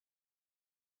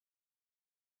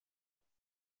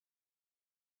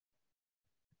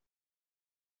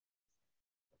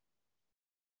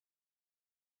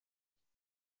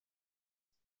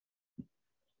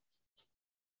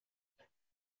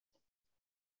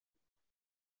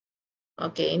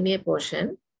Okay, India portion.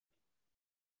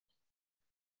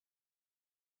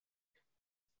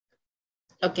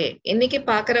 Okay, இன்னைக்கு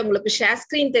பாக்குற உங்களுக்கு ஷேர்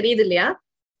ஸ்கிரீன் தெரியுது இல்லையா?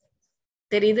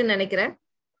 தெரியுதுன்னு நினைக்கிறேன்.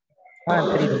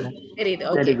 தெரியுது.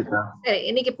 ஓகே. சரி,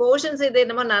 இன்னைக்கு போர்ஷன்ஸ் இது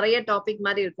என்னமோ நிறைய டாபிக்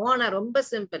மாதிரி இருக்கும். ஆனா ரொம்ப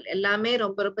சிம்பிள். எல்லாமே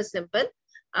ரொம்ப ரொம்ப சிம்பிள்.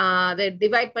 அதை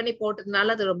டிவைட் பண்ணி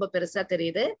போட்டதுனால அது ரொம்ப பெருசா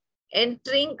தெரியுது.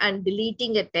 Entering and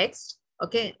deleting a text.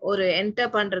 Okay, ஒரு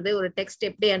என்டர் பண்றது, ஒரு டெக்ஸ்ட்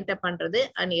எப்படி என்டர் பண்றது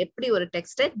அண்ட் எப்படி ஒரு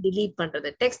டெக்ஸ்ட்டை டிலீட் பண்றது.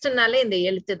 டெக்ஸ்ட்னாலே இந்த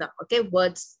எழுத்து தான். Okay,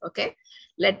 words. Okay,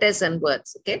 letters and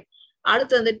words. Okay,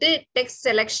 அடுத்து வந்துட்டு டெக்ஸ்ட்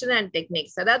செலெக்ஷன் அண்ட்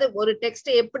டெக்னிக்ஸ். அதாவது ஒரு டெக்ஸ்ட்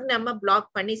எப்படி நம்ம பிளாக்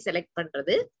பண்ணி செலக்ட்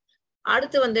பண்றது.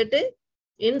 அடுத்து வந்துட்டு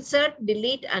insert,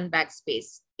 delete and back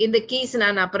space. இந்த கீஸ்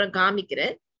நான் அப்புறம்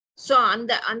காமிக்கிறேன். ஸோ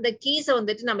அந்த கீஸை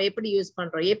வந்துட்டு நம்ம எப்படி யூஸ்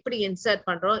பண்றோம், எப்படி இன்சர்ட்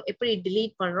பண்றோம், எப்படி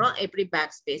டிலீட் பண்றோம், எப்படி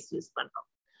பேக் ஸ்பேஸ் யூஸ் பண்றோம்.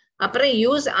 அப்புறம்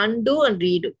யூஸ் அன்டூ அண்ட்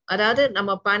ரீடு. அதாவது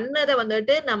நம்ம பண்ணதை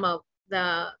வந்துட்டு நம்ம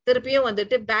திருப்பியும்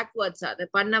வந்துட்டு பேக்வேர்ட்ஸ், அதை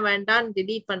பண்ண வேண்டாம்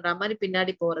டிலீட் பண்ற மாதிரி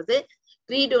பின்னாடி போறது.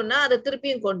 ரீடுன்னா அதை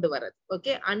திருப்பியும் கொண்டு வர்றது.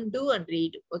 Okay, undo and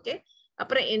read. Okay,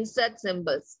 அப்புறம் insert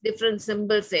symbols, different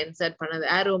symbols insert பண்ணது,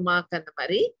 ஆரோ மார்க் அந்த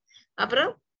மாதிரி.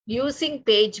 அப்புறம் யூசிங்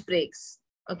பேஜ் பிரேக்ஸ்.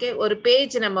 ஓகே, ஒரு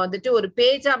பேஜ் நம்ம வந்துட்டு ஒரு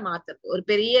பேஜா மாத்துறது. ஒரு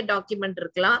பெரிய டாக்குமெண்ட்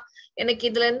இருக்கலாம், எனக்கு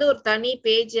இதுல இருந்து ஒரு தனி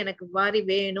பேஜ் எனக்கு மாதிரி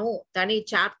வேணும், தனி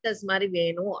சாப்டர்ஸ் மாதிரி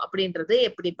வேணும் அப்படின்றது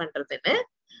எப்படி பண்றதுன்னு.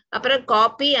 அப்புறம்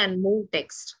copy and move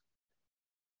text.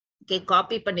 Okay,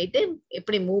 copy பண்ணிட்டு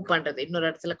எப்படி மூவ் பண்றது, இன்னொரு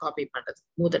இடத்துல காப்பி பண்றது,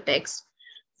 move the text.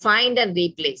 Find and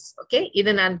replace. Okay,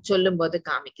 இதை நான் சொல்லும் போது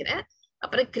காமிக்கிறேன்.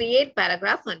 அப்புறம் create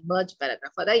paragraph and merge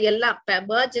paragraph. அதாவது எல்லா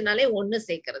மர்ஜ்னாலே ஒன்னு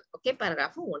சேர்க்கிறது. ஓகே,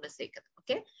 பேராகிராஃபும் ஒன்னு சேர்க்கிறது.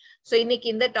 ஓகே, ஸோ இன்னைக்கு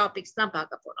இந்த டாபிக்ஸ் தான்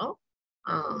பார்க்க போறோம்.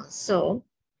 ஸோ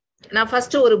நான்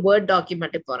ஃபர்ஸ்ட் ஒரு வேர்ட்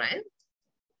டாக்குமெண்ட் போறேன்.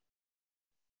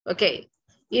 ஓகே,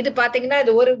 இது பாத்தீங்கன்னா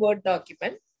இது ஒரு வேர்ட்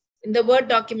டாக்குமெண்ட். இந்த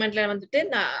வேர்ட் டாக்குமெண்ட்ல வந்துட்டு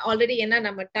நான் ஆல்ரெடி என்ன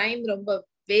நம்ம டைம் ரொம்ப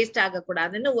வேஸ்ட்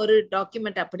ஆகக்கூடாதுன்னு ஒரு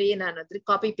டாக்குமெண்ட் அப்படியே நான் வந்துட்டு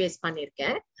காப்பி பேஸ்ட்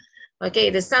பண்ணியிருக்கேன். ஓகே,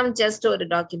 இது சம் ஜஸ்ட் ஒரு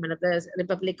டாக்குமெண்ட்,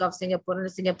 ரிபப்ளிக் ஆஃப்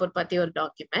சிங்கப்பூர் பத்தி ஒரு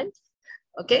டாக்குமெண்ட்.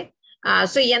 ஓகே,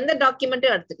 ஸோ எந்த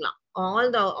டாக்குமெண்ட்டும் எடுத்துக்கலாம்.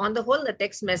 ஆன் த ஹோல் இந்த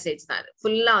டெக்ஸ்ட் மெசேஜ் தான்,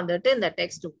 ஃபுல்லா வந்துட்டு இந்த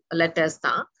டெக்ஸ்ட் லெட்டர்ஸ்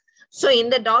தான். ஸோ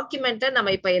இந்த டாக்குமெண்ட்டை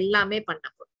நம்ம இப்ப எல்லாமே பண்ண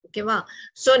போறோம். ஓகேவா?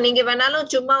 ஸோ நீங்க வேணாலும்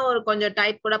சும்மா ஒரு கொஞ்சம்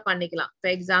டைப் கூட பண்ணிக்கலாம்.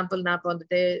 ஃபார் எக்ஸாம்பிள் நான் இப்போ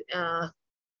வந்துட்டு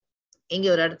இங்க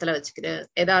ஒரு இடத்துல வச்சுக்கிறேன்,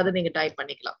 ஏதாவது நீங்க டைப்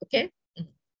பண்ணிக்கலாம். ஓகே,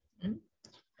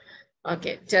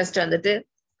 ஓகே, ஜஸ்ட் வந்துட்டு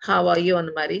ஹவ் ஆர் யூ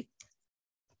அந்த மாதிரி.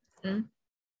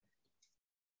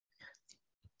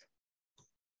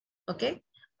 ஓகே,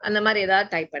 அந்த மாதிரி ஏதாவது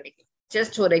டைப் பண்ணிக்கலாம்.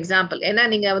 ஜஸ்ட் ஒரு எக்ஸாம்பிள். ஏன்னா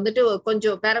நீங்க வந்துட்டு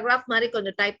கொஞ்சம் பேராகிராஃப் மாதிரி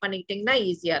கொஞ்சம் டைப் பண்ணிக்கிட்டீங்கன்னா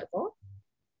ஈஸியா இருக்கும்.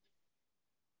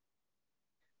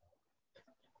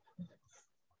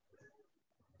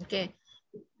 ஓகே,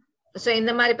 ஸோ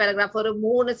இந்த மாதிரி பேராகிராஃப் ஒரு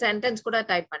 3 சென்டென்ஸ் கூட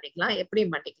டைப் பண்ணிக்கலாம்,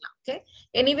 எப்படியும் பண்ணிக்கலாம். ஓகே,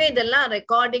 எனிவே இதெல்லாம்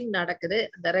ரெக்கார்டிங் நடக்குது,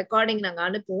 அந்த ரெக்கார்டிங் நாங்க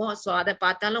அனுப்புவோம். ஸோ அதை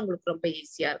பார்த்தாலும் உங்களுக்கு ரொம்ப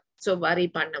ஈஸியா இருக்கும். ஸோ வரி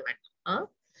பண்ண வேண்டாம்.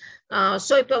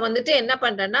 ஸோ இப்போ வந்துட்டு என்ன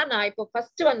பண்றேன்னா, நான் இப்போ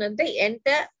ஃபர்ஸ்ட் வந்து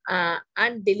enter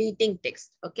and deleting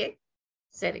text. Okay,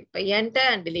 சரி, இப்போ என்டர்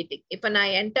அண்ட் டிலீட்டிங். இப்போ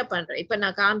நான் என்டர் பண்றேன், இப்போ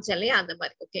நான் காமிச்சேன் இல்லையா அந்த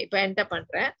மாதிரி. ஓகே, இப்போ என்டர்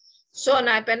பண்றேன். ஸோ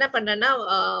நான் இப்போ என்ன பண்றேன்னா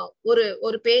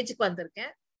ஒரு பேஜுக்கு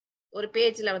வந்திருக்கேன். ஒரு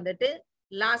பேஜ்ல வந்துட்டு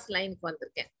லாஸ்ட் லைனுக்கு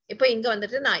வந்திருக்கேன். இப்போ இங்க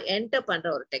வந்துட்டு நான் என்டர் பண்ற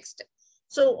ஒரு டெக்ஸ்ட்.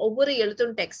 ஸோ ஒவ்வொரு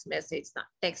எழுத்தும் டெக்ஸ்ட் மெசேஜ்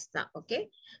தான், டெக்ஸ்ட் தான். ஓகே,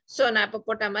 ஸோ நான் இப்போ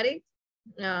போட்ட மாதிரி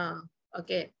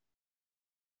ஓகே,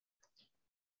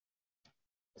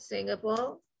 சிங்கப்பூர்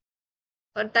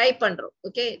டைப் பண்றோம்.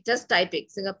 Okay, just typing.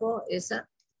 Singapore is a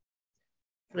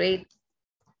great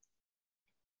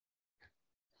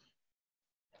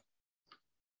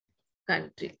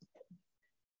country.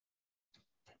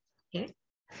 Okay,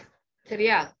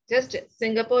 சரியா? Just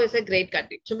Singapore is a great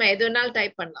country. சும்மா எது வேணாலும்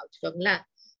டைப் பண்ணலாம் வச்சுக்கோங்களேன்.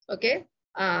 Okay,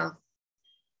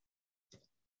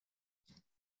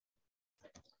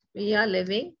 we are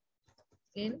living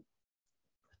in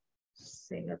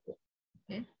Singapore.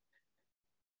 Okay,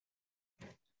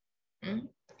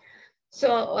 so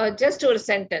just ஒரு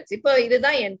சென்டென்ஸ். இப்போ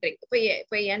இதுதான் என்ட்ரிங்.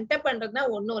 இப்போ என்டர் பண்றதுனா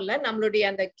ஒன்றும் இல்லை, நம்மளுடைய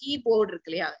அந்த கீபோர்டு இருக்கு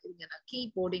இல்லையா, இங்க நான்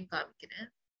கீபோர்டையும் காமிக்கிறேன்.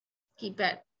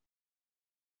 கீபேட்.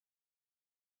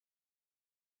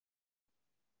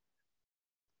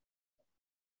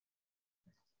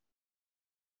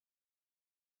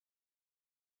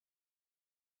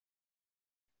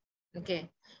 ஓகே,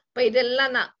 இப்போ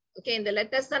இதெல்லாம் தான். ஓகே, இந்த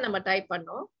லெட்டர்ஸ் தான் நம்ம டைப்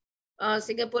பண்ணோம்.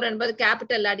 சிங்கப்பூர் என்பது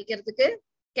கேபிட்டல் அடிக்கிறதுக்கு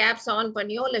கேப்ஸ் ஆன்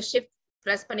பண்ணியோ இல்லை ஷிஃப்ட்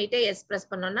ப்ரெஸ் பண்ணிட்டே எஸ் ப்ரெஸ்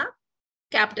பண்ணோம்னா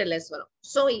கேபிட்டல் எஸ் வரும்.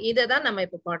 ஸோ இதை தான் நம்ம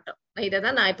இப்போ போட்டோம், இதை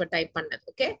தான் நான் இப்போ டைப் பண்ணது.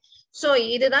 ஓகே, ஸோ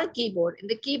இதுதான் கீபோர்டு.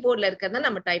 இந்த கீபோர்டில் இருக்கிறத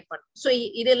நம்ம டைப் பண்ணோம். ஸோ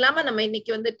இது இல்லாமல் நம்ம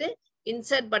இன்னைக்கு வந்துட்டு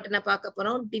இன்சர்ட் பட்டனை பார்க்க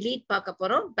போறோம், டிலீட் பார்க்க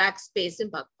போறோம், பேக்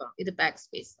ஸ்பேஸும் பார்க்க போறோம். இது back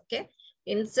space. Okay,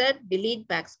 insert, delete,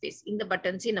 back space, இந்த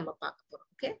பட்டன்ஸையும் நம்ம பார்க்க போறோம்.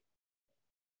 ஓகே,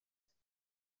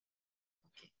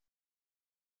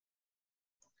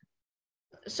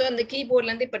 சோ அந்த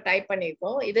கீபோர்ட்ல இருந்து இப்ப டைப்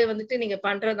பண்ணிருக்கோம். இது வந்துட்டு நீங்க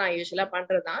பண்றதுதான் யூசுவலா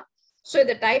பண்றதுதான். சோ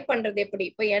இத டைப் பண்றது எப்படி?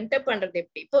 இப்ப என்டர் பண்றது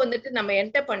எப்படி? இப்ப வந்துட்டு நம்ம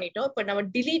என்டர் பண்ணிட்டோம். இப்ப நம்ம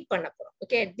delete பண்ண போறோம்.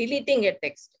 Okay, deleting a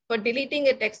text. இப்ப deleting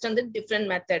a text வந்து டிஃபரெண்ட்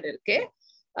மெத்தட் இருக்கு.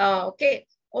 ஓகே,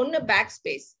 ஒன்னு பேக்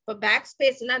ஸ்பேஸ். இப்ப பேக்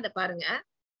ஸ்பேஸ்னா அத பாருங்க.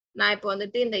 நான் இப்ப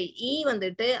வந்துட்டு இந்த இ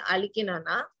வந்துட்டு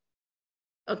அழிக்கணும்னா,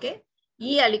 ஓகே,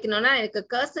 இ அழிக்கணும்னா எனக்கு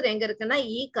கர்சர் எங்க இருக்குன்னா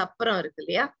ஈக்கு அப்புறம் இருக்கு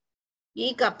இல்லையா?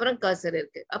 ஈக்கு அப்புறம் கர்சர்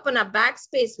இருக்கு. அப்ப நான் பேக்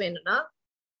ஸ்பேஸ் வேணும்னா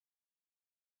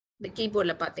இந்த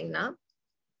கீபோர்ட்ல பாத்தீங்கன்னா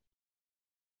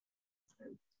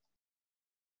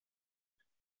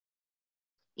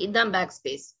இதுதான் பேக்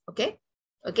ஸ்பேஸ். ஓகே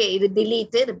ஓகே, இது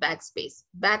delete, இது back space.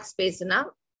 Back ஸ்பேஸ்னா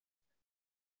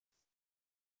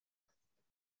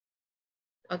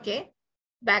okay,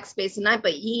 back ஸ்பேஸ்னா இப்ப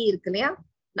இ இருக்கு இல்லையா?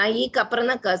 நான் ஈக்கு அப்புறம்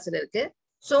தான் கர்சர் இருக்கு.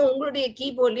 சோ உங்களுடைய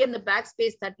கீபோர்ட்லயே இந்த பேக்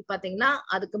ஸ்பேஸ் தட்டி பாத்தீங்கன்னா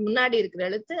அதுக்கு முன்னாடி இருக்கிற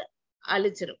எழுத்து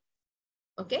அழிச்சிரும்.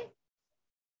 ஓகே,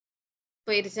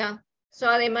 போயிருச்சா? சோ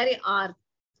அதே மாதிரி ஆர்,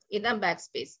 இதுதான் பேக்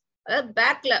ஸ்பேஸ். அதாவது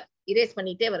பேக்ல இரேஸ்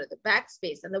பண்ணிட்டே வருது. பேக்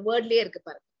ஸ்பேஸ் அந்த வேர்ட்லயே இருக்கு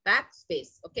பாருங்க, பேக்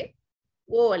ஸ்பேஸ். ஓகே,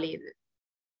 ஓ அழியுது.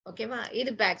 ஓகேவா?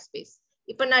 இது பேக் ஸ்பேஸ்.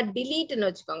 இப்ப நான் டிலீட்னு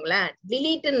வச்சுக்கோங்களேன்.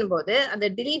 டிலீட்னு போது அந்த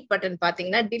delete பட்டன்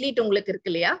பாத்தீங்கன்னா delete உங்களுக்கு இருக்கு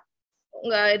இல்லையா?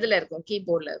 உங்க இதுல இருக்கும்,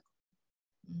 கீபோர்ட்ல இருக்கும்.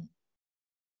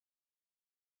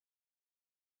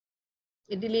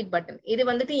 delete பட்டன் இது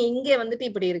வந்துட்டு இங்க வந்துட்டு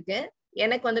இப்படி இருக்கு.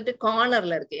 எனக்கு வந்துட்டு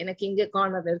கார்னர்ல இருக்கு. எனக்கு இங்க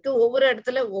கார்னர்ல இருக்கு. ஒவ்வொரு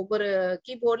இடத்துல ஒவ்வொரு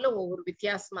கீபோர்ட்ல ஒவ்வொரு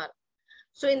வித்தியாசமா இருக்கும்.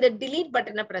 சோ இந்த delete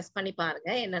பட்டனை பிரஸ் பண்ணி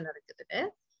பாருங்க என்ன நடக்குதுன்னு.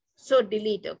 So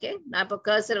delete. ஓகே, நான் இப்ப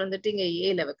கர்சர் வந்துட்டு இங்க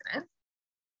ஏல வைக்கிறேன்.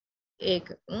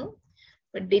 ஏக்கு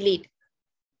இப்ப delete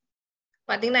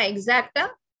பாத்தீங்கன்னா எக்ஸாக்டா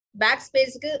பேக்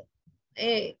ஸ்பேஸ்க்கு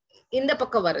இந்த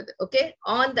பக்கம் வருது. ஓகே,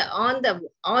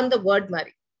 ஆன் த வேர்ட்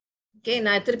மாதிரி. ஓகே,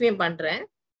 நான் திருப்பியும் பண்றேன்.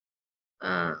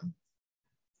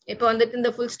 இப்போ வந்துட்டு இந்த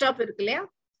ஃபுல் ஸ்டாப் இருக்கு இல்லையா?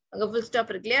 அங்க ஃபுல்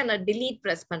ஸ்டாப் இருக்கு இல்லையா? நான் delete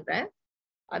பிரஸ் பண்றேன்,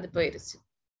 அது போயிருச்சு.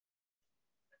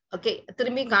 ஓகே,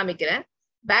 திரும்பி காமிக்கிறேன்.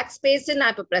 பேக் ஸ்பேஸ்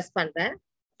நான் இப்ப பிரஸ் பண்றேன்.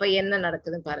 இப்ப என்ன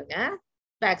நடக்குதுன்னு பாருங்க.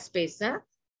 பேக் ஸ்பேஸ்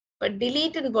இப்ப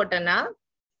delete போட்டேன்னா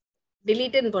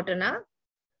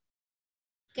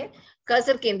ஓகே,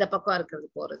 கர்சருக்கு இந்த பக்கம் இருக்கிறது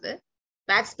போறது,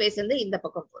 பேக் ஸ்பேஸ் வந்து இந்த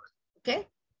பக்கம் போறது. ஓகே,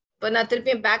 இப்போ நான்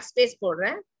திருப்பியும் பேக் ஸ்பேஸ்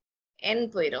போடுறேன், என்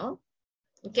போயிடும்.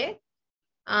 ஓகே,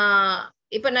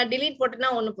 இப்போ நான் delete போட்டேன்னா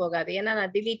ஒண்ணும் போகாது. ஏன்னா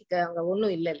நான் delete அங்க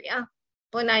ஒண்ணும் இல்லை இல்லையா?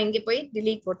 இப்போ நான் இங்க போய்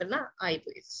delete போட்டேன்னா ஆகி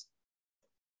போயிடுச்சு.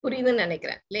 புரியுதுன்னு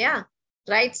நினைக்கிறேன் இல்லையா?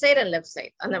 Right side and left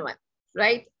side அந்த மாதிரி,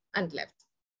 right and left.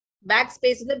 Back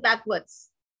space வந்து பேக்வர்ட்ஸ்,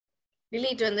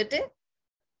 delete வந்துட்டு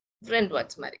ஃப்ரண்ட்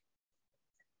வேர்ட்ஸ் மாதிரி.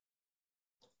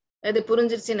 இது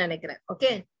புரிஞ்சிருச்சுன்னு நினைக்கிறேன். ஓகே,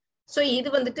 சோ இது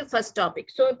வந்துட்டு ஃபர்ஸ்ட் டாபிக்.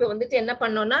 சோ இப்போ வந்துட்டு என்ன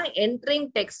பண்ணோம்னா என்ட்ரிங்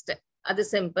டெக்ஸ்ட், அது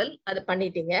சிம்பிள், அது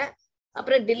பண்ணிட்டீங்க.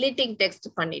 அப்புறம் டிலீட்டிங் டெக்ஸ்ட்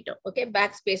பண்ணிட்டோம். ஓகே,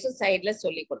 பேக் ஸ்பேஸ் சைட்ல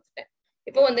சொல்லி கொடுத்துட்டேன்.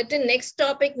 இப்போ வந்துட்டு நெக்ஸ்ட்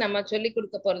டாபிக் நம்ம சொல்லி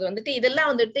கொடுக்க போறது வந்துட்டு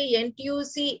இதெல்லாம் வந்துட்டு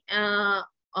என்டியூசி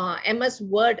எம்எஸ்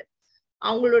வேர்ட்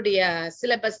அவங்களுடைய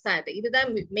சிலபஸ் தான் இது. இதுதான்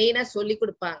மெயினா சொல்லி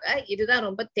கொடுப்பாங்க. இதுதான்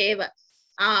ரொம்ப தேவை.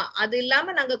 அது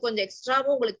இல்லாம நாங்க கொஞ்சம்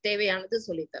எக்ஸ்ட்ராவும் உங்களுக்கு தேவையானது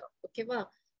சொல்லி தரோம். ஓகேவா?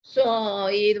 சோ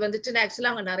இது வந்துட்டு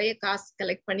ஆக்சுவலா அவங்க நிறைய காசு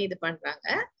கலெக்ட் பண்ணி இது பண்றாங்க.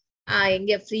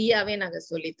 இங்க ஃப்ரீயாவே நாங்க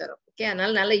சொல்லி தரோம். ஓகே,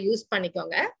 அதனால நல்லா யூஸ்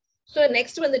பண்ணிக்கோங்க. சோ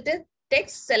நெக்ஸ்ட் வந்துட்டு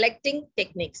டெக்ஸ்ட் செலக்டிங்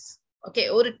டெக்னிக்ஸ். ஓகே,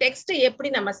 ஒரு டெக்ஸ்ட் எப்படி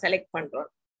நம்ம செலக்ட் பண்றோம்,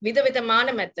 விதவிதமான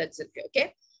மெத்தட்ஸ் இருக்கு. ஓகே,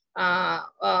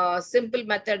 சிம்பிள்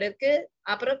மெத்தட் இருக்கு,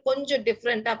 அப்புறம் கொஞ்சம்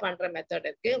டிஃப்ரெண்டா பண்ற மெத்தட்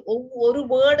இருக்கு, ஒரு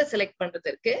வேர்டை செலக்ட் பண்றது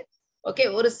இருக்கு. ஓகே,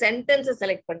 ஒரு சென்டென்ஸ்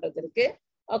செலக்ட் பண்றது இருக்கு.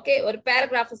 ஓகே, ஒரு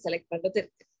பேராகிராஃப் செலக்ட் பண்றது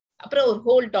இருக்கு, அப்புறம் ஒரு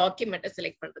ஹோல் டாக்குமெண்ட்டை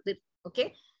செலக்ட் பண்றது இருக்கு. ஓகே,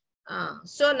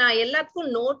 சோ நான்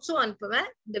எல்லாத்துக்கும் நோட்ஸும் அனுப்புவேன்,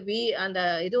 இந்த அந்த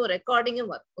இது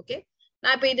ரெக்கார்டிங்கும் வரும். ஓகே,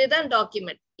 நான் இப்ப இதுதான்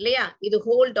டாக்குமெண்ட் இல்லையா? இது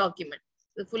ஹோல் டாக்குமெண்ட்,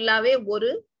 இது ஃபுல்லாவே ஒரு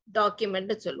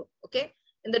டாக்குமெண்ட் சொல்லுவோம். ஓகே,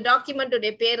 இந்த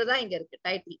டாக்குமெண்ட்டுடைய பேரு தான் இங்க இருக்கு,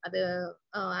 டைட்டில். அது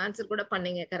ஆன்சர் கூட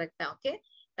பண்ணீங்க கரெக்டா. ஓகே,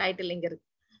 டைட்டில் இங்க இருக்கு.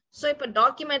 சோ இப்ப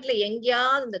டாக்குமெண்ட்ல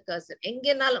எங்கேயாவது இந்த கர்சர்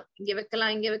எங்கனாலும் இங்க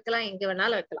வைக்கலாம், இங்க வைக்கலாம், எங்க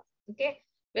வேணாலும் வைக்கலாம். ஓகே,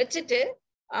 வச்சுட்டு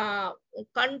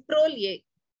கண்ட்ரோல் ஏ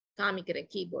காமிக்கிறேன்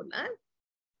கீபோர்ட்ல.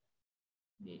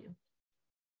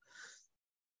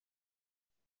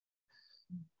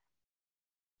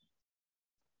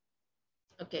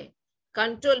 ஓகே,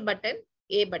 கண்ட்ரோல் பட்டன்,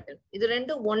 ஏ பட்டன், இது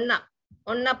ரெண்டும்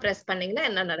ஒன்னா பிரஸ் பண்ணீங்கன்னா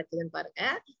என்ன நடக்குதுன்னு பாருங்க.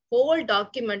 ஹோல்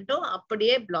டாக்குமெண்ட்டும்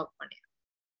அப்படியே பிளாக் பண்ணிடும்.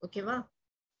 ஓகேவா?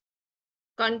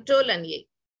 கண்ட்ரோல் அண்ட் ஏ.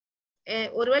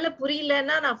 ஒருவேளை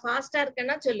புரியலன்னா நான் ஃபாஸ்டா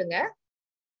இருக்கேன்னா சொல்லுங்க.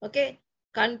 ஓகே,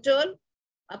 கண்ட்ரோல்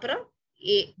அப்புறம்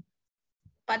ஏ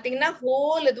பாத்தீங்கன்னா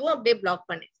ஹோல் இதுவும் அப்படியே பிளாக்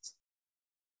பண்ணிடுச்சு.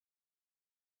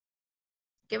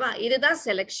 ஓகேவா? இதுதான்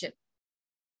செலக்ஷன்.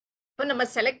 இப்போ நம்ம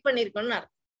செலக்ட் பண்ணிருக்கோம்னு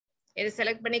அர்த்தம். இது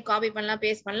செலக்ட் பண்ணி காப்பி பண்ணலாம்,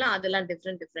 பேஸ்ட் பண்ணலாம், அதெல்லாம்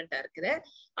டிஃப்ரெண்டா இருக்குது.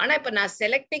 ஆனா இப்ப நான்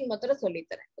செலக்டிங் மாத்திரம் சொல்லி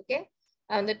தரேன். ஓகே,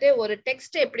 வந்துட்டு ஒரு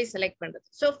டெக்ஸ்ட் எப்படி செலக்ட் பண்றது.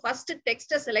 சோ ஃபர்ஸ்ட்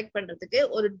டெக்ஸ்ட செலக்ட் பண்றதுக்கு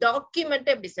ஒரு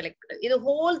டாக்குமெண்ட் எப்படி செலக்ட் பண்றது. இது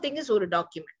ஹோல் திங் இஸ் ஒரு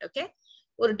டாக்குமெண்ட். ஓகே,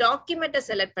 ஒரு டாக்குமெண்ட்டை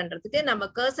செலக்ட் பண்றதுக்கு நம்ம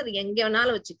கர்சர் எங்க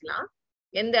வேணாலும் வச்சுக்கலாம்,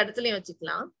 எந்த இடத்துலயும்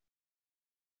வச்சுக்கலாம்.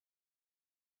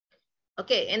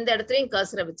 ஓகே, எந்த இடத்துலயும்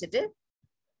கர்சரை வச்சுட்டு,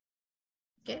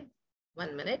 ஓகே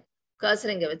 1 minute,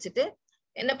 கர்சர் இங்க வச்சுட்டு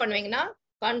என்ன பண்ணுவீங்கன்னா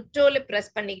கண்ட்ரோல்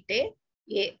பிரஸ் பண்ணிக்கிட்டே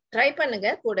ஏ ட்ரை பண்ணுங்க,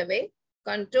 கூடவே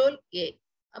கண்ட்ரோல் ஏ.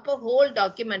 அப்போ ஹோல்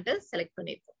டாக்குமெண்ட் செலக்ட்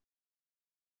பண்ணிருக்கோம்.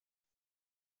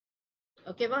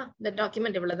 ஓகேவா, இந்த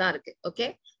டாக்குமெண்ட் இவ்வளவுதான் இருக்கு. ஓகே,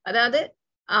 அதாவது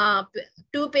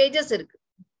 2 pages இருக்கு.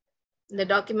 இந்த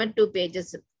டாக்குமெண்ட் 2 pages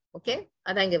இருக்கு. ஓகே,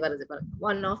 அதான் இங்க வருது பாருங்க,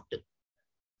 1 of 2.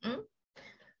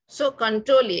 So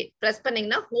control A press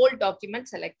பண்ணீங்கன்னா ஹோல் டாக்குமெண்ட்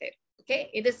செலக்ட் ஆயிடும். ஓகே,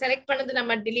 இது செலக்ட் பண்ணது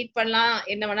நம்ம delete பண்ணலாம்,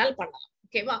 என்ன வேணாலும் பண்ணலாம்.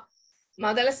 ஓகேவா,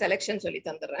 முதல்ல செலக்ஷன் சொல்லி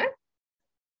தந்துடுறேன்.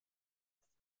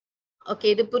 ஓகே,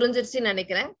 இது புரிஞ்சிருச்சுன்னு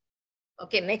நினைக்கிறேன்.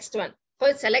 Okay, next one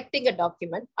for selecting a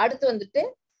document. அடுத்து வந்துட்டு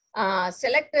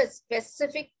செலக்ட் அ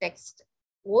ஸ்பெசிபிக் டெக்ஸ்ட்.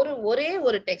 ஒரே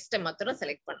ஒரு டெக்ஸ்ட்டை மாத்திரம்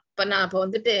செலக்ட் பண்ணும். இப்ப நான் இப்போ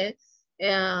வந்துட்டு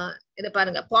இதை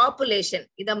பாருங்க, பாப்புலேஷன்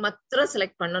இதை மாத்திரம்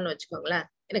செலக்ட் பண்ணணும்னு வச்சுக்கோங்களேன்.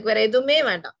 எனக்கு வேற எதுவுமே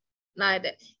வேண்டாம். நான் இதை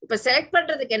இப்ப செலக்ட்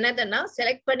பண்றதுக்கு என்னதுன்னா,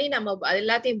 செலக்ட் பண்ணி நம்ம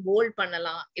எல்லாத்தையும் போல்ட்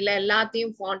பண்ணலாம், இல்ல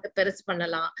எல்லாத்தையும் ஃபாண்ட் பெருசு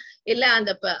பண்ணலாம், இல்ல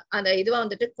அந்த இதுவா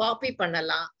வந்துட்டு காப்பி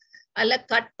பண்ணலாம், அல்ல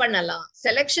கட் பண்ணலாம்.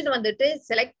 செலக்ஷன் வந்துட்டு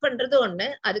செலக்ட் பண்றது ஒண்ணு,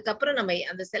 அதுக்கப்புறம் நம்ம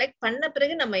அந்த செலக்ட் பண்ண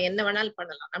பிறகு நம்ம என்ன வேணாலும்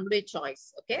பண்ணலாம், நம்மளுடைய சாய்ஸ்.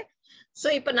 ஓகே, சோ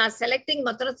இப்ப நான் செலக்டிங்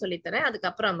மாத்திரம் சொல்லித்தரேன்,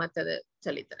 அதுக்கப்புறம் மத்தது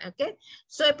சொல்லித்தரேன். ஓகே,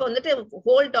 சோ இப்ப வந்துட்டு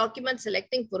ஹோல் டாக்குமெண்ட்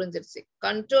செலக்டிங் புரிஞ்சிருச்சு.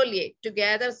 கண்ட்ரோல் ஏ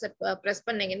டுகெதர் பிரஸ்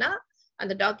பண்ணீங்கன்னா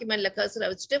அந்த டாக்குமெண்ட்ல கர்சரை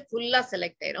வச்சுட்டு ஃபுல்லா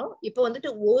செலக்ட் ஆயிரும். இப்போ வந்துட்டு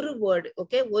ஒரு வேர்டு,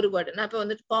 ஓகே, ஒரு வேர்டு நான் இப்ப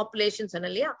வந்துட்டு பாப்புலேஷன்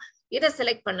சொன்னேன் இல்லையா, இதை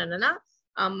செலக்ட் பண்ணணும்னா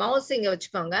மவுஸ் இங்க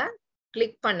வச்சுக்கோங்க,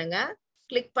 கிளிக் பண்ணுங்க,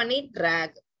 கிளிக் பண்ணி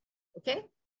drag. Okay,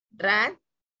 drag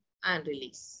and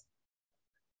release.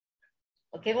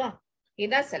 ஓகேவா,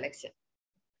 இதான் செலக்ஷன்.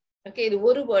 ஓகே, இது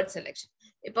ஒரு வேர்ட் செலக்ஷன்.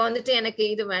 இப்ப வந்துட்டு எனக்கு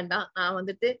இது வேண்டாம், நான்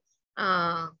வந்துட்டு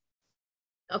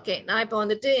ஓகே, நான் இப்ப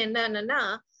வந்துட்டு என்னன்னா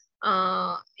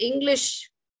இங்கிலீஷ்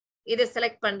இதை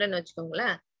செலக்ட் பண்றேன்னு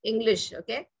வச்சுக்கோங்களேன், இங்கிலீஷ்.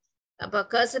 ஓகே, அப்ப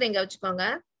கர்சர் இங்க வச்சுக்கோங்க.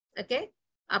 ஓகே,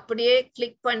 அப்படியே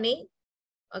கிளிக் பண்ணி,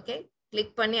 ஓகே,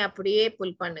 கிளிக் பண்ணி அப்படியே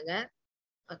புல் பண்ணுங்க.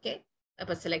 ஓகே,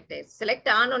 அப்ப செலக்ட் ஆயிடுச்சு. செலக்ட்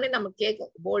ஆனோடனே நமக்கு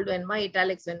கேட்கும், போல்ட் வேணுமா,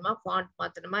 இட்டாலிக்ஸ் வேணுமா, ஃபாண்ட்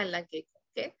மாத்தணுமா, எல்லாம் கேட்கும்.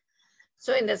 ஓகே,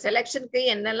 சோ இந்த செலக்ஷனுக்கு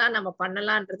என்னெல்லாம் நம்ம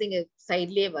பண்ணலாம்ன்றது இங்க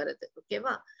சைட்லயே வருது.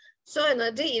 ஓகேவா, சோ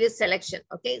வந்துட்டு இது selection.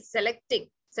 Okay,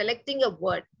 selecting a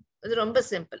word இது ரொம்ப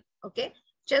சிம்பிள். ஓகே,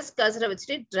 ஜஸ்ட் கர்சரை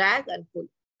வச்சுட்டு drag and pull,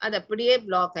 அது அப்படியே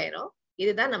பிளாக் ஆயிரும்.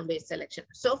 இதுதான் நம்மளுடைய செலக்ஷன்.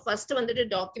 சோ ஃபர்ஸ்ட் வந்துட்டு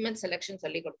டாக்குமெண்ட் செலக்ஷன்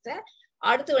சொல்லி கொடுத்தேன்.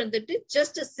 அடுத்து வந்துட்டு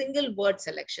just single word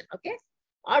selection. Okay,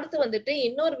 அடுத்து வந்துட்டு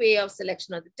இன்னொரு வே ஆஃப்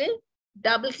செலக்ஷன் வந்துட்டு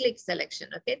double click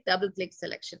selection. Okay, double click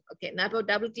selection. Okay, நான் இப்போ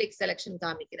டபுள் கிளிக் செலக்ஷன்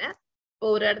காமிக்கிறேன். இப்போ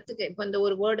ஒரு இடத்துக்கு இப்போ இந்த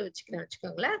ஒரு வேர்டு வச்சுக்கிறேன்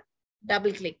வச்சுக்கோங்களேன்,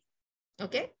 டபுள் கிளிக்.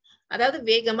 ஓகே, அதாவது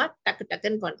வேகமா டக்கு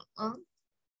டக்குன்னு பண்ணும்.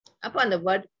 அப்போ அந்த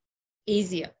வேர்ட்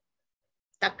ஈஸியா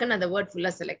டக்குன்னு அந்த வேர்ட்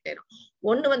ஃபுல்லா செலக்ட் ஆயிடும்.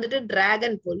 ஒன்னு வந்துட்டு drag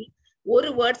and pull, ஒரு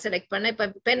வேர்ட் செலக்ட் பண்ண, இப்ப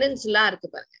பெனின்சுலா இருக்கு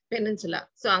பாருங்க, பெனின்சுலா.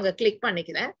 சோ அங்க கிளிக்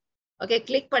பண்ணிக்கிறேன். ஓகே,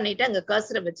 கிளிக் பண்ணிட்டு அங்க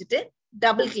கர்சரை வச்சுட்டு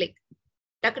டபுள் கிளிக்,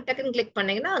 டக்கு டக்குன்னு கிளிக்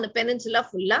பண்ணீங்கன்னா அந்த பெனின்சுலா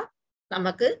ஃபுல்லா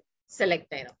நமக்கு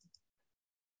செலக்ட் ஆயிடும்.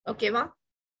 ஓகேவா,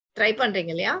 ட்ரை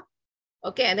பண்றீங்க இல்லையா?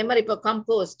 ஓகே, அதே மாதிரி இப்போ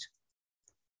கம்போஸ்ட்.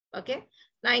 ஓகே,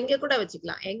 நான் இங்க கூட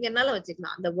வச்சுக்கலாம், எங்கனாலும்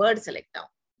வச்சுக்கலாம், அந்த வேர்ட் செலக்ட்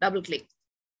ஆகும். Double click.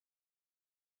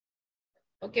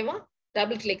 ஓகேவா,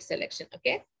 double click selection.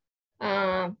 Okay,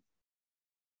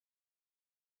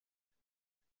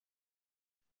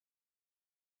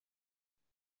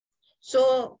 so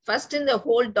first இந்த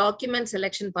ஹோல் டாக்குமெண்ட்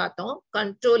செலக்ஷன் பார்த்தோம்,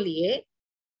 கண்ட்ரோல் ஏ.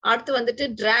 அடுத்து வந்துட்டு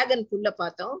drag and pull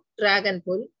பார்த்தோம், drag and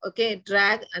pull. Okay,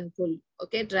 drag and pull.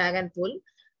 Okay, drag and pull.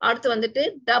 அடுத்து வந்துட்டு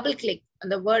டபுள் கிளிக்,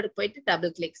 அந்த வேர்டு போயிட்டு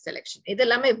டபுள் கிளிக் செலக்ஷன். இது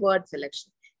எல்லாமே வேர்ட்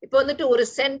செலக்ஷன். இப்போ வந்துட்டு ஒரு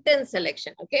சென்டென்ஸ்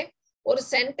செலக்ஷன். ஓகே, ஒரு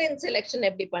சென்டென்ஸ் செலக்ஷன்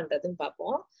எப்படி பண்றதுன்னு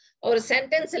பார்ப்போம். ஒரு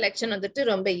சென்டென்ஸ் செலக்ஷன் வந்துட்டு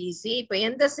ரொம்ப ஈஸி. இப்போ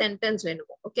எந்த சென்டென்ஸ்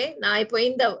வேணுமோ, ஓகே, நான்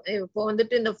இப்போ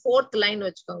வந்துட்டு இந்த 4th லைன்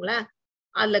வச்சுக்கோங்களேன்,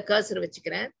 அதுல கர்சர்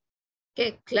வச்சுக்கிறேன். ஓகே,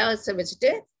 கர்சர்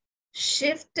வச்சுட்டு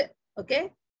shift, okay,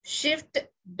 shift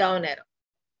down aero.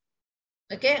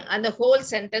 Okay, அந்த ஹோல்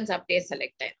சென்டென்ஸ் அப்படியே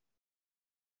செலக்ட் ஆயிடும்.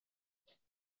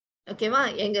 ஓகேவா,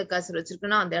 எங்க கர்சர்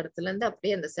வச்சிருக்கணும் அந்த இடத்துல இருந்து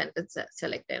அப்படியே அந்த சென்டென்ஸ்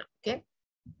செலக்ட் ஆயிடும். ஓகே,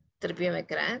 திருப்பியும்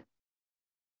வைக்கிறேன்,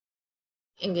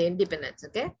 இங்க independence.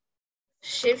 Okay,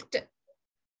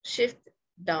 shift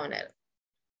down aero.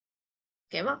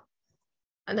 ஓகேவா,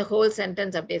 அந்த ஹோல்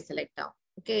சென்டென்ஸ் அப்படியே செலக்ட் ஆகும்.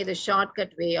 ஓகே, இது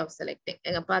ஷார்ட்கட் வே ஆஃப் செலக்டிங்.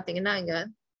 எங்க பாத்தீங்கன்னா இங்க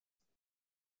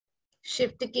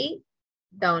ஷிஃப்ட் கீ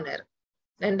டவுன் ஏரோ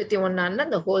 2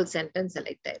 அந்த ஹோல் சென்டென்ஸ்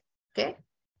செலக்ட் ஆயிடும். ஓகே,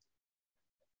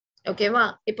 ஓகேவா,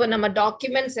 இப்போ நம்ம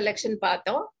டாக்குமெண்ட் செலக்ஷன்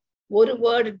பார்த்தோம், ஒரு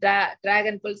word drag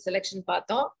and pull selection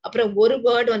பார்த்தோம். அப்புறம் ஒரு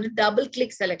வேர்டு வந்து டபுள்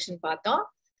கிளிக் செலெக்ஷன் பார்த்தோம்.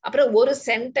 அப்புறம் ஒரு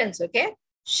sentence okay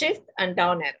shift and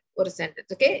down aero ஒரு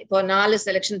சென்டென்ஸ் ஓகே. இப்போ 4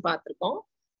 செலெக்ஷன் பார்த்திருக்கோம்.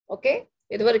 ஓகே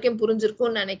இது வரைக்கும்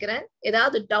புரிஞ்சிருக்கும்னு நினைக்கிறேன்.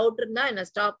 ஏதாவது டவுட் இருந்தா என்ன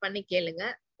ஸ்டாப் பண்ணி கேளுங்க.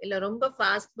 இல்ல ரொம்ப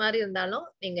ஃபாஸ்ட் மாதிரி இருந்தாலும்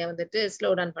நீங்க வந்துட்டு ஸ்லோ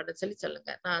டவுன் பண்ண சொல்லி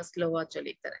சொல்லுங்க. நான் ஸ்லோவா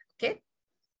சொல்லி தரேன். ஓகே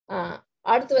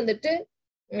அடுத்து வந்துட்டு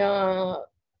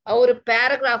ஒரு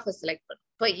பேராகிராஃப் செலக்ட் பண்ணும்.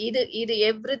 இப்போ இது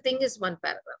எவ்ரிதிங் இஸ் ஒன்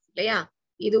பேராகிராஃப் இல்லையா?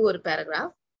 இது ஒரு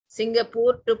பேராகிராஃப்.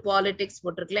 சிங்கப்பூர் டு பாலிடிக்ஸ்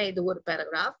போட்டிருக்கல, இது ஒரு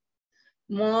பேராகிராஃப்.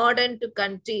 மாடர்ன் டு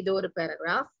கண்ட்ரி இது ஒரு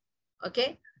பேராகிராஃப். ஓகே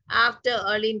ஆஃப்டர்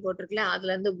ஏர்லின்னு போட்டிருக்கல,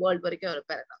 அதுல இருந்து வேர்ல்ட் வரைக்கும் ஒரு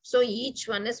paragraph. So each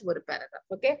one is ஒரு பேராகிராஃப்.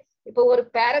 ஓகே இப்போ ஒரு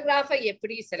பேராகிராஃபை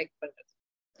எப்படி செலக்ட் பண்றது?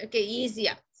 ஓகே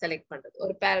ஈஸியா செலக்ட் பண்றது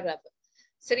ஒரு பேராகிராஃப்.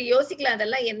 சரி யோசிக்கலாம்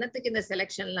அதெல்லாம் என்னத்துக்கு இந்த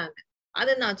செலெக்ஷன்லாம்,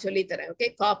 அதை நான் சொல்லி தரேன். ஓகே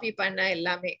காப்பி பண்ண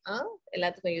எல்லாமே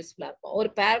எல்லாத்துக்கும் யூஸ்ஃபுல்லா இருக்கும். ஒரு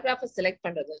பேராகிராஃபை செலக்ட்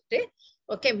பண்றது வந்துட்டு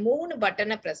ஓகே 3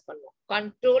 பட்டனை பிரஸ் பண்ணுவோம்.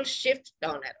 Control shift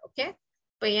down aero. Okay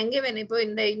இப்போ எங்க வேணும்? இப்போ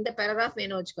இந்த பேராகிராஃப்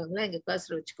வேணும் வச்சுக்கோங்களேன். இங்க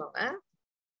கர்சர் வச்சுக்கோங்க.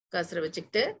 கர்சர்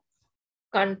வச்சுக்கிட்டு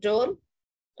control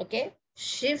okay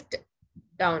shift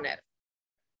down aero.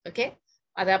 Okay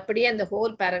அது அப்படியே அந்த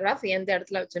ஹோல் பேராகிராஃப் எந்த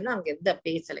இடத்துல வச்சோம்னா அங்க எந்த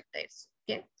அப்படியே செலக்ட் ஆயிடுச்சு.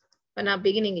 ஓகே இப்போ நான்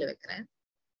பிகினிங்ல வைக்கிறேன்.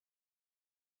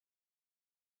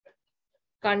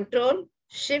 Control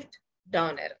shift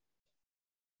down aero.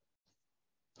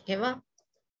 ஓகேவா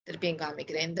திருப்பியும்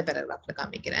காமிக்கிறேன். இந்த பேராகிராஃப்ல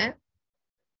காமிக்கிறேன்.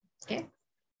 Okay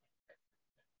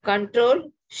control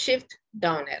shift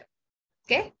down aero.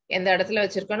 Okay எந்த இடத்துல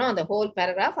வச்சிருக்கணும் அந்த ஹோல்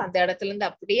பேராகிராஃப் அந்த இடத்துல இருந்து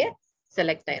அப்படியே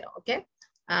செலக்ட் ஆயிரும். ஓகே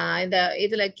இந்த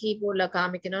இதுல கீபோர்ட்ல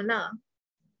காமிக்கணும்னா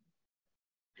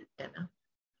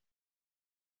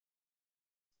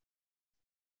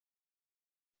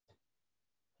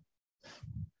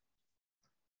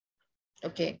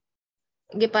ஓகே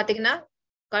இங்க பாத்தீங்கன்னா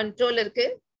கண்ட்ரோல் இருக்கு,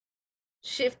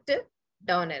 ஷிஃப்ட்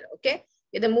டவுன் ஏரோ. ஓகே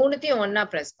இது மூணுத்தையும் ஒன்னா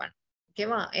பிரஸ் பண்ணு.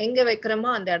 ஓகேவா எங்க வைக்கிறோமோ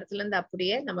அந்த இடத்துல இருந்து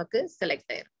அப்படியே நமக்கு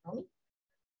செலக்ட் ஆயிரும்.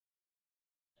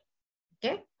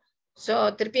 ஓகே சோ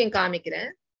திருப்பியும் காமிக்கிறேன்.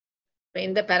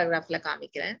 இந்த பேராகிராஃப்ல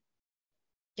காமிக்கிறேன்.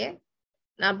 ஓகே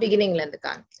நான் பிகினிங்ல இருந்து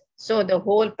காமிக்கிறேன். சோ the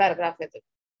whole paragraph இது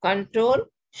கண்ட்ரோல்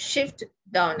ஷிஃப்ட்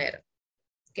டவுன் ஏரோ.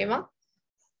 ஓகேவா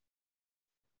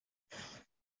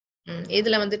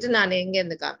இதுல வந்துட்டு நான் எங்க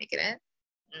இருந்து காமிக்கிறேன்.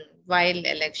 Wild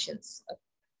elections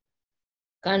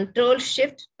control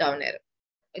shift down aero.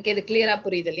 Okay இது கிளியரா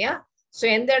புரியுது இல்லையா? சோ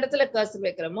எந்த இடத்துல கர்சர்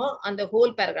வைக்கிறோமோ அந்த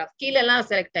ஹோல் பேராகிராஃப் கீழ எல்லாம்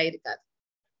செலக்ட் ஆயிருக்காது,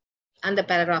 அந்த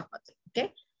பேராகிராஃப் மட்டும். ஓகே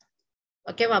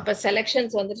ஓகேவா அப்ப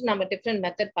செலெக்ஷன்ஸ் வந்துட்டு நம்ம டிஃப்ரெண்ட்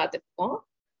மெத்தட் பார்த்துருக்கோம்.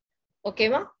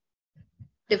 ஓகேவா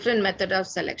different method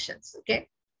of selections. Okay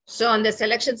so அந்த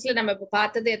செலெக்ஷன்ஸ்ல நம்ம இப்ப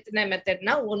பார்த்தது எத்தனை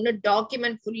மெத்தட்னா, ஒன்னு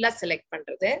டாக்குமெண்ட் ஃபுல்லா செலக்ட்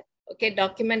பண்றது. ஓகே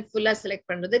டாக்குமெண்ட் ஃபுல்லா செலக்ட்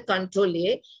பண்றது கண்ட்ரோல் ஏ.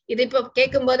 இது இப்போ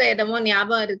கேட்கும் போது என்னமோ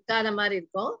ஞாபகம் இருக்காத மாதிரி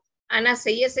இருக்கும், ஆனா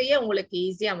செய்ய செய்ய உங்களுக்கு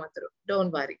ஈஸியா மாத்திரும்.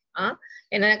 டோன்ட் வாரி.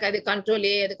 எனக்கு அது கண்ட்ரோல்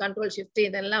ஏ அது கண்ட்ரோல் ஷிஃப்ட்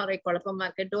இதெல்லாம் ஒரே குழப்பமா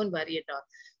இருக்கு. டோன்ட் வாரி அட் ஆல்.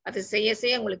 அது செய்ய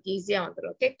செய்ய உங்களுக்கு ஈஸியா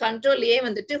வந்துடும். ஓகே கண்ட்ரோல் ஏ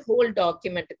வந்துட்டு ஹோல்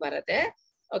டாக்குமெண்ட்டுக்கு வர்றது.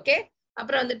 ஓகே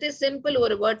அப்புறம் வந்துட்டு சிம்பிள்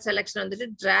ஒரு வேர்ட் செலெக்ஷன் வந்துட்டு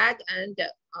track and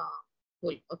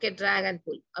pull. Okay track and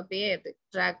புல் அப்படியே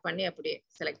டிராக் பண்ணி அப்படியே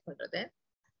செலக்ட் பண்றது.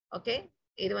 ஓகே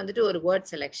இது வந்துட்டு ஒரு வேர்ட்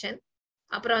செலெக்ஷன்.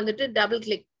 அப்புறம் வந்துட்டு டபுள்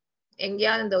கிளிக்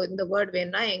எங்கேயாவது இந்த வேர்ட்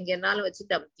வேணும்னா எங்கேனாலும் வச்சு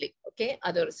டபுள் கிளிக். ஓகே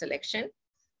அது ஒரு செலெக்ஷன்.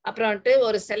 அப்புறம் வந்துட்டு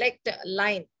ஒரு செலக்ட்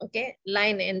லைன். ஓகே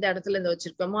லைன் எந்த இடத்துல இருந்து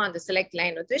வச்சிருக்கோமோ அந்த செலக்ட்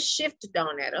லைன் வந்து shift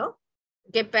down aero.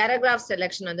 Okay paragraph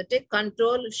selection வந்துட்டு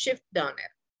control shift down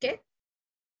aero. Okay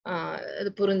இது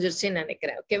புரிஞ்சிருச்சுன்னு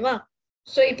நினைக்கிறேன். ஓகேவா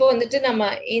சோ இப்போ வந்துட்டு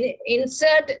நம்ம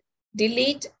insert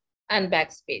delete and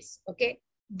backspace. Okay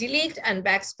delete and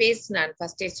backspace நான்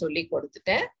ஃபர்ஸ்டே சொல்லி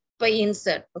கொடுத்துட்டேன். இப்போ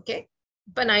இன்சர்ட். ஓகே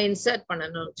இப்போ நான் இன்சர்ட்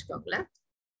பண்ணணும்னு வச்சுக்கோங்களேன்.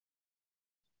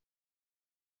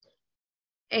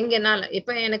 எங்கனால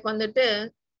இப்ப எனக்கு வந்துட்டு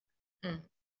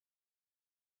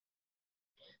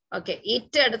ஓகே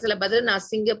இட்டு இடத்துல பதில் நான்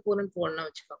சிங்கப்பூர்னு போடணும்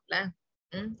வச்சுக்கோங்களேன்.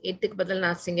 இட்டுக்கு பதில்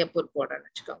நான் சிங்கப்பூர் போடுறேன்னு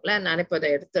வச்சுக்கோங்களேன். நான் இப்போ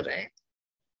அதை எடுத்துடுறேன்.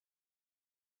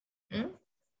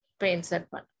 இப்போ இன்சர்ட்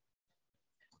பண்ண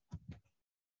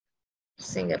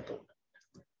சிங்கப்பூர்.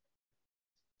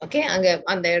 ஓகே அங்க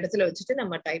அந்த இடத்துல வச்சுட்டு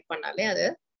நம்ம டைப் பண்ணாலே அது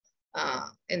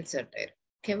இன்சர்ட் ஆயிரும்.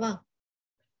 ஓகேவா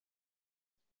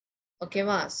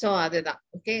ஓகேவா சோ அதுதான்.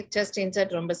 ஓகே ஜஸ்ட்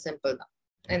இன்சர்ட் ரொம்ப சிம்பிள் தான்.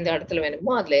 எந்த இடத்துல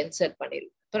வேணுமோ அதுல இன்சர்ட்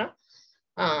பண்ணிடுவோம். அப்புறம்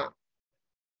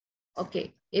ஓகே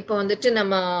இப்போ வந்துட்டு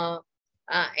நம்ம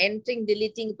என்ட்ரிங்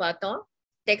டிலீட்டிங் பார்த்தோம்,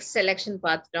 டெக்ஸ்ட் செலெக்ஷன்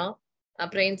பார்த்துட்டோம்,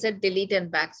 அப்புறம் இன்சர்ட் delete and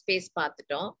backspace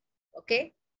பார்த்துட்டோம். Okay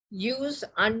use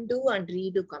undo and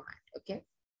redo command. Okay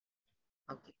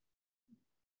okay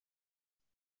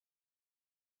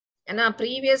ஏன்னா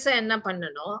ப்ரீவியஸா என்ன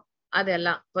பண்ணணும்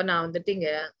அதெல்லாம் இப்போ நான் வந்துட்டு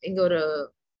இங்க ஒரு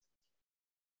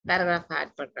பேராகிராஃப்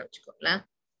ஆட் பண்றேன் வச்சுக்கோங்களேன்.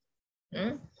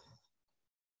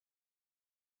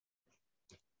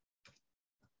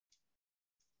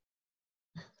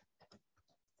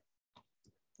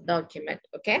 document.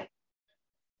 Okay.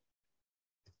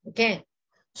 Okay.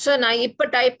 So நான் இப்ப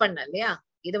டைப் பண்ணேன் இல்லையா,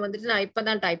 இது வந்துட்டு நான்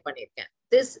இப்பதான் டைப் பண்ணிருக்கேன்.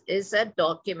 This is a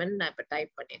document நான் இப்ப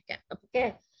டைப் பண்ணிருக்கேன். Okay.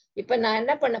 இப்ப நான்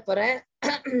என்ன பண்ண போறேன்,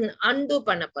 undo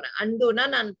பண்ண போறேன். undo-னா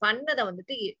நான் பண்ணதை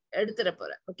வந்துட்டு எடுத்துட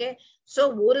போறேன். ஓகே. சோ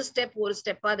ஒரு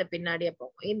ஸ்டெப்பா அதை பின்னாடியே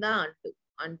போகும். இதுதான்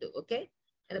undo. ஓகே.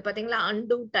 இது பாத்தீங்களா,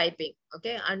 undo typing.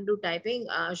 Okay. undo typing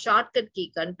shortcut key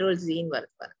Control Z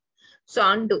வருது பாருங்க. So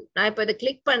undo. நான் இப்ப இதை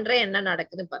கிளிக் பண்றேன், என்ன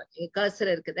நடக்குதுன்னு பாருங்க.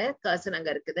 கர்சர் இருக்குது, கர்சர்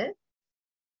அங்க இருக்குது.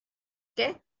 ஓகே.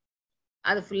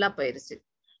 அது ஃபுல்லா போயிருச்சு.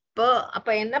 இப்போ அப்ப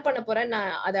என்ன பண்ண போறேன்,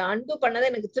 நான் அதை undo பண்ணதை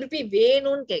எனக்கு திருப்பி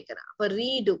வேணும்னு கேட்கிறேன். அப்ப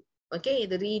ரீடு. ஓகே.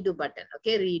 இது ரீடு பட்டன்.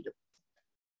 ஓகே. ரீடு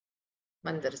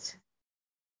வந்துருச்சு.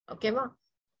 ஓகேவா.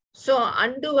 சோ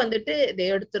undo வந்துட்டு இதை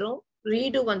எடுத்துரும்,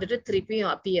 ரீடு வந்துட்டு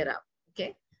திருப்பியும் அப்பியர் ஆகும். ஓகே.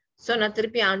 சோ நான்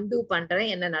திருப்பி undo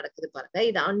பண்றேன், என்ன நடக்குது பாருங்க.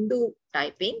 இது undo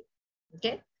டைப்பிங்.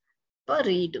 ஓகே. இப்போ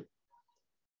ரீடு.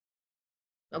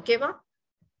 ஓகேவா.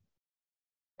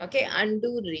 ஓகே.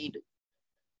 undo read.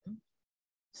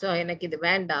 சோ எனக்கு இது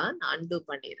வேண்டாம், நான் undo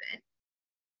பண்ணிடுறேன்.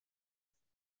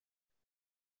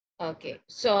 ஓகே.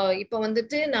 சோ இப்போ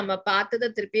வந்துட்டு நம்ம பார்த்ததை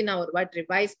திருப்பி நான் ஒரு வாட்டி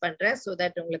ரிவைஸ் பண்றேன், சோ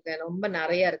தட் உங்களுக்கு ரொம்ப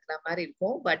நிறைய இருக்கிற மாதிரி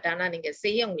இருக்கும். பட் ஆனா நீங்க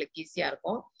செய்ய உங்களுக்கு ஈஸியா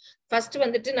இருக்கும். ஃபர்ஸ்ட்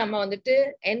வந்துட்டு நம்ம வந்துட்டு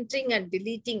entering and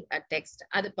deleting a text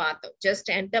அது பார்த்தோம்.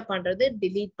 ஜஸ்ட் என்டர் பண்றது,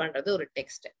 டிலீட் பண்றது ஒரு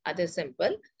டெக்ஸ்ட், அது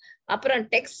சிம்பிள். அப்புறம்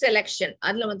டெக்ஸ்ட் செலக்ஷன்,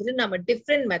 அதுல வந்துட்டு நம்ம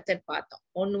டிஃப்ரெண்ட் மெத்தட் பார்த்தோம்.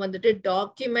 ஒன்னு வந்துட்டு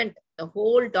டாக்குமெண்ட், the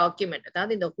whole document,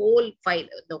 அதாவது இந்த whole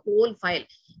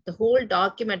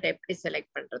document எப்படி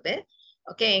செலக்ட் பண்றது.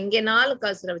 ஓகே. எங்கேனாலும்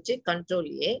கர்சரை வச்சு Control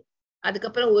A.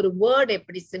 அதுக்கப்புறம் ஒரு வேர்ட்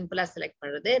எப்படி சிம்பிளா செலக்ட்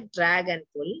பண்றது, drag and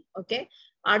pull. ஓகே.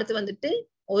 அடுத்து வந்துட்டு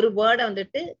ஒரு வேர்டை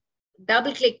வந்துட்டு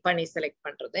டபுள் கிளிக் பண்ணி செலக்ட்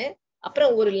பண்றது.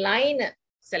 அப்புறம் ஒரு லைன்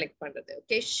செலக்ட் பண்றது.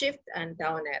 Okay. Shift and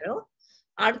down aero.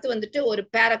 அடுத்து வந்துட்டு ஒரு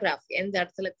பேராகிராஃப் எந்த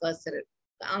இடத்துல கர்சர்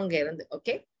அங்க இருந்து.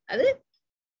 ஓகே. அது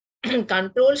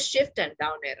Control Shift and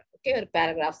down arrow. Okay. ஒரு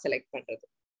பேராகிராஃப் செலக்ட் பண்றது.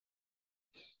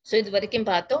 சோ இது வரைக்கும்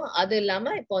பார்த்தோம். அது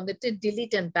இல்லாம இப்போ வந்துட்டு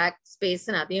delete and backspace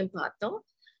அதையும் பார்த்தோம்.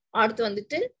 அடுத்து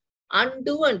வந்துட்டு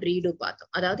undo and redo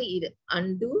பார்த்தோம். அதாவது இது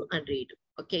undo and redo.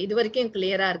 ஓகே. இது வரைக்கும்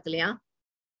கிளியரா இருக்கு இல்லையா?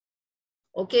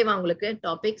 ஓகேவா உங்களுக்கு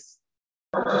டாபிக்ஸ்?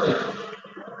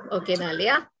 ஓகேதான்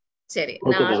இல்லையா? சரி.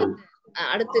 நான்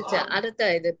அடுத்த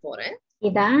இது போறேன்.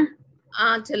 இதா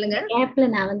சொல்லுங்க. கேப்ல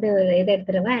நான் வந்து இதை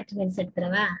எடுத்துறவா, அட்டெண்டன்ஸ்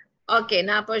எடுத்துறவா? ஓகே.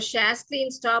 நான் இப்போ ஷேர்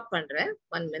ஸ்கிரீன் ஸ்டாப் பண்றேன்.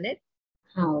 1 minute.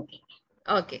 ஓகே.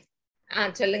 ஓகே.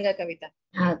 சொல்லுங்க கவிதா.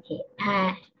 ஓகே.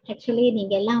 ஆக்சுவலி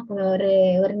நீங்க எல்லாம்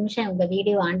ஒரு நிமிஷம் உங்க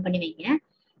வீடியோ ஆன் பண்ணி வைங்க,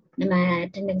 நம்ம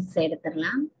அட்டெண்டன்ஸ்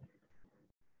எடுத்துடலாம்.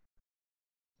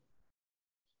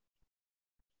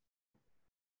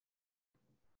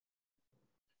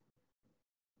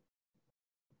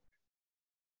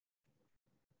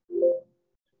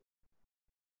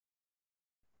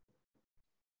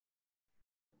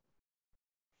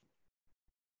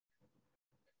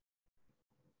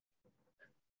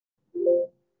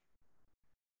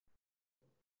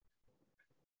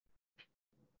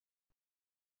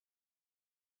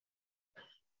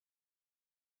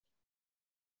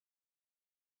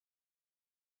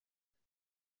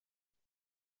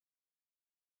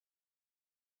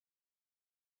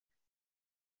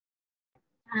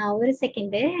 ஒரு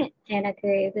செகண்ட், எனக்கு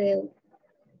இது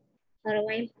ஒரு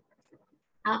வைல்.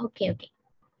 ஓகே ஓகே,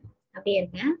 அப்படியே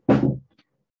இருங்க.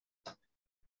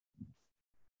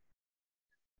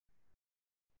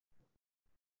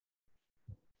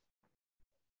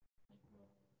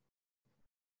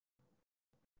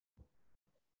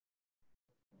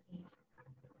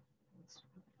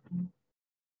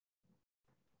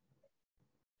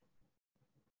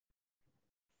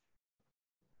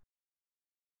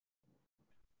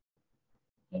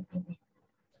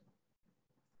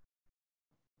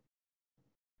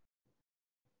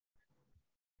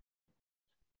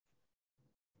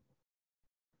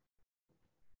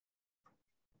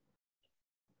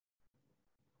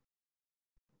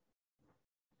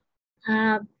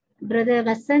 பிரதர்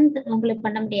வசந்த், உங்களுக்கு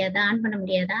பண்ண முடியாதா, ஆன் பண்ண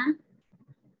முடியாதா?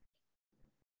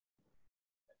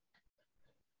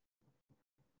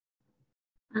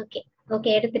 ஓகே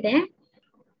ஓகே, எடுத்துட்டேன்.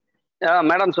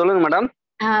 மேடம் சொல்லுங்க மேடம்.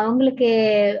 உங்களுக்கு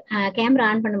கேமரா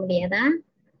ஆன் பண்ண முடியாதா?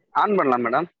 ஆன் பண்ணலாம்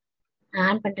மேடம்.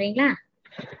 ஆன் பண்றீங்களா?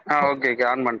 ஓகே ஓகே,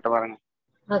 ஆன் பண்ணிட்டு வரேங்க.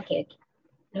 ஓகே ஓகே,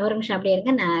 ஒரு நிமிஷம் அப்படியே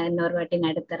இருங்க, நான் இன்னொரு வாட்டி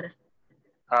நான் எடுத்துறேன்.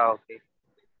 Okay.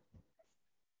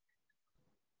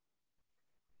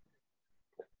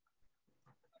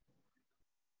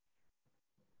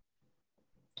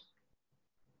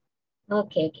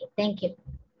 Okay okay, thank you.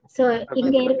 So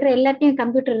இங்க இருக்கிற எல்லாத்தையும்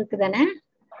கம்ப்யூட்டர் இருக்கு தானே?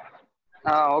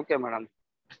 Okay madam.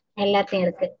 எல்லாத்தையும்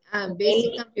இருக்கு.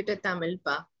 Basic computer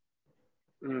தமிழ்ப்பா.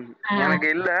 எனக்கு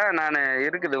இல்ல, நான்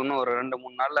இருக்குது இன்னும் ஒரு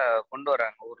 2-3 நாள்ல கொண்டு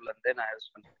வராங்க ஊர்ல இருந்து, நான்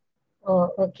யூஸ் பண்றேன். ஓ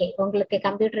ஓகே. உங்களுக்கு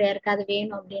கம்ப்யூட்டர் யாருக்காவது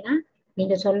வேணும் அப்படின்னா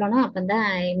நீங்க சொல்லணும். அப்பதான்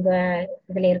எங்க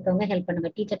இதுல இருக்கவங்க ஹெல்ப்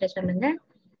பண்ணுங்க. டீச்சர்கிட்ட சொல்லுங்க.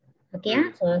 ஓகேயா?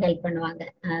 ஸோ ஹெல்ப் பண்ணுவாங்க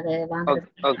அது வாங்குறது.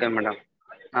 Okay madam.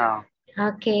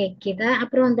 ஓகே கீதா.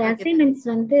 அப்புறம் அந்த அசைன்மெண்ட்ஸ்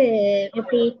வந்து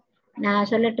எப்படி நான்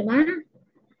சொல்லட்டுமா?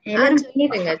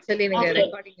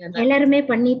 எல்லாருமே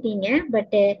பண்ணிட்டீங்க.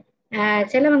 பட்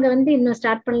சிலவங்க வந்து இன்னும்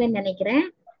ஸ்டார்ட் பண்ணலன்னு நினைக்கிறேன்.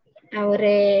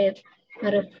 ஒரு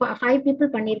 5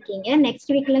 பீப்புள் பண்ணிருக்கீங்க.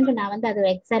 நெக்ஸ்ட் வீக்ல இருந்து நான் வந்து அது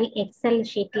எக்ஸல்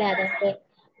ஷீட்ல அதை வந்து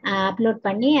அப்லோட்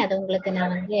பண்ணி அதை உங்களுக்கு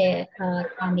நான் வந்து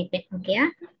காமிப்பேன். ஓகேயா?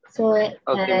 So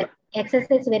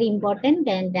exercise very important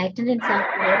and attendance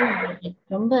also very important.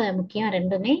 ரொம்ப முக்கியம்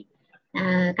ரெண்டுமே.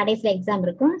 கடைசியில் எக்ஸாம்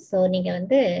இருக்கும். ஸோ நீங்க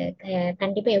வந்து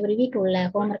கண்டிப்பா எவ்ரி வீக் உள்ள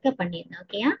ஹோம்ஒர்க்கை பண்ணிருங்க.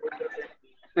 ஓகேயா?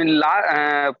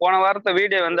 போன வாரத்தை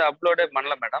வீடியோ வந்து அப்லோடே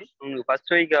பண்ணல மேடம். உங்களுக்கு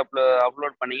ஃபர்ஸ்ட் வீக்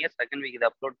அப்லோட் பண்ணீங்க, செகண்ட் வீக் இதை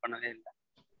அப்லோட் பண்ணவே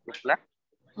இல்லை.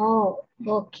 ஓ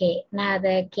ஓகே, நான்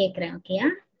அதை கேட்குறேன். ஓகேயா?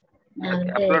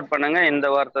 அப்லோட் பண்ணுங்க, இந்த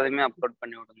வாரத்தையுமே அப்லோட்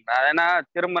பண்ணி விடுங்க. ஏன்னா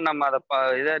திரும்ப நம்ம அதை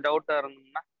இதே டவுட்டா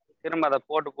இருந்தோம்னா திரும்ப அதை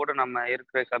போட்டு நம்ம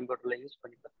இருக்கிற கம்ப்யூட்டர்ல யூஸ்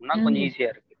பண்ணி பார்த்தோம்னா கொஞ்சம் ஈஸியா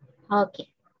இருக்கு. ஓகே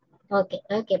ஓகே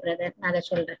ஓகே பிரதர், நான் அதை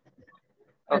சொல்றேன்.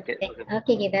 Okay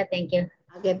okay Geetha, thank you.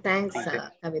 Okay, thanks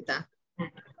Kavitha.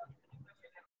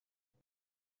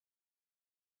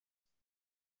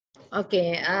 Okay,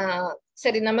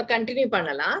 சரி, நம்ம கண்டினியூ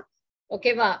பண்ணலாம்.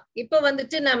 ஓகேவா? இப்ப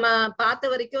வந்துட்டு நம்ம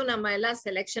பார்த்த வரைக்கும் நம்ம எல்லாம்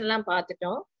செலெக்ஷன்லாம்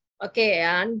பார்த்துட்டோம். ஓகே,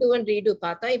 அன்டு அண்ட் ரீடு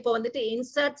பார்த்தோம். இப்போ வந்துட்டு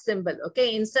insert simple. Okay,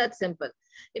 insert simple.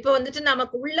 இப்போ வந்துட்டு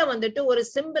நமக்கு உள்ள வந்துட்டு ஒரு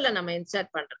சிம்பிளை நம்ம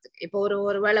இன்சர்ட் பண்றதுக்கு இப்போ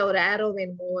ஒருவேளை ஒரு ஆரோ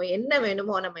வேணுமோ என்ன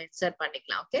வேணுமோ நம்ம இன்சர்ட்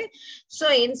பண்ணிக்கலாம். ஓகே, ஸோ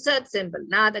இன்சர்ட் சிம்பிள்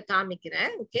நான் அதை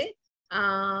காமிக்கிறேன். Okay,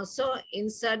 so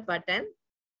insert button.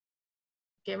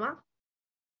 ஓகேவா?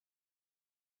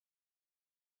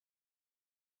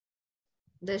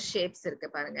 இந்த ஷேப்ஸ் இருக்கு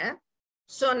பாருங்க.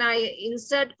 ஸோ நான்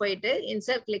இன்சர்ட் போயிட்டு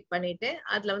இன்சர்ட் கிளிக் பண்ணிட்டு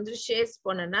அதுல வந்துட்டு ஷேப்ஸ்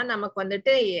போனோம்னா நமக்கு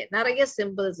வந்துட்டு நிறைய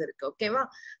சிம்பிள்ஸ் இருக்கு. ஓகேவா?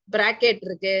 பிராக்கெட்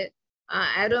இருக்கு,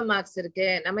 ஆரோ மார்க்ஸ் இருக்கு,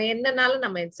 நம்ம என்னன்னாலும்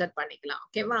நம்ம இன்சர்ட் பண்ணிக்கலாம்.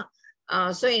 ஓகேவா?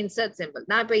 ஸோ இன்சர்ட் சிம்பிள்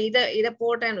நான் இப்போ இதை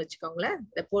போட்டேன்னு வச்சுக்கோங்களேன்.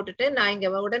 இதை போட்டுட்டு நான்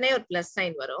இங்க உடனே ஒரு பிளஸ்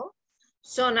சைன் வரும்.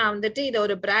 ஸோ நான் வந்துட்டு இதை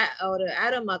ஒரு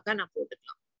ஆரோ மார்க்கா நான்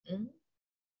போட்டுக்கலாம்.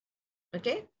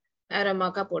 ஓகே, ஆரோ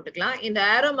மார்க்கா போட்டுக்கலாம். இந்த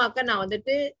ஆரோ மார்க்கை நான்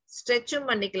வந்துட்டு ஸ்ட்ரெச்சும்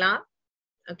பண்ணிக்கலாம்.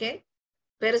 ஓகே,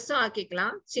 பெருசும்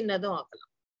ஆக்கிக்கலாம், சின்னதும்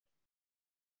ஆக்கலாம்.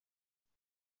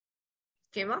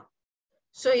 ஓகேவா?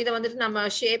 சோ இத வந்துட்டு நம்ம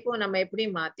ஷேப்பும் நம்ம எப்படி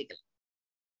மாத்திக்கலாம்.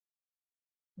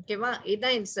 ஓகேவா?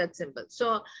 இதுதான் இன்சர்ட் சிம்பிள். சோ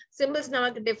சிம்பிள்ஸ்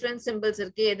நமக்கு டிஃபரெண்ட் சிம்பிள்ஸ்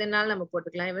இருக்கு, எதனாலும் நம்ம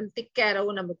போட்டுக்கலாம். ஈவன் திக்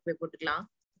ஏரோவும் நமக்கு போட்டுக்கலாம்.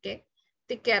 ஓகே,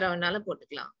 திக் ஏரோனாலும்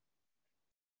போட்டுக்கலாம்.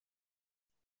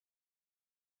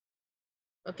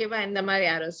 ஓகேவா? இந்த மாதிரி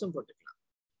ஏரோஸும் போட்டுக்கலாம்.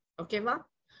 ஓகேவா?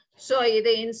 சோ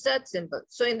இது இன்சர்ட் சிம்பிள்.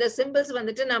 சோ இந்த சிம்பிள்ஸ்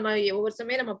வந்துட்டு நம்ம ஒவ்வொரு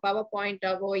சமயம் நம்ம பவர் பாயிண்ட்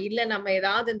ஆகோ இல்ல நம்ம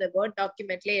ஏதாவது இந்த வேர்ட்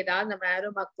டாக்குமெண்ட்ல ஏதாவது நம்ம ஆரோ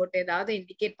மார்க் போட்டு ஏதாவது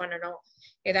இண்டிகேட் பண்ணணும்,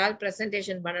 ஏதாவது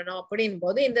பிரசன்டேஷன் பண்ணணும் அப்படின்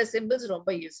போது இந்த சிம்பிள்ஸ்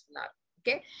ரொம்ப யூஸ்ஃபுல்லா இருக்கும்.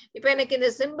 ஓகே, இப்போ எனக்கு இந்த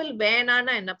சிம்பிள்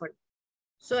வேணான்னா என்ன பண்ணும்?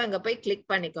 சோ அங்க போய் கிளிக்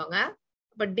பண்ணிக்கோங்க.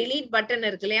 அப்ப delete பட்டன்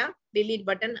இருக்கு இல்லையா? delete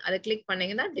பட்டன் அதை கிளிக்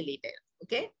பண்ணீங்கன்னா delete ஆயிடும்.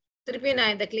 ஓகே, திருப்பி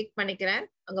நான் இதை கிளிக் பண்ணிக்கிறேன்.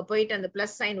 அங்க போயிட்டு அந்த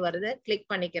பிளஸ் சைன் வருது, கிளிக்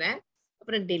பண்ணிக்கிறேன்,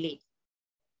 அப்புறம் delete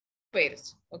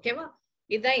போயிருச்சு. ஓகேவா?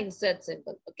 இதுதான் இன்சர்ட்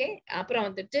சிம்பிள். ஓகே, அப்புறம்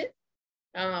வந்துட்டு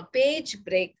பேஜ்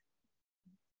பிரேக்.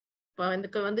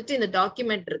 இப்போ வந்துட்டு இந்த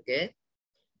டாக்குமெண்ட் இருக்கு.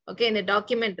 ஓகே, இந்த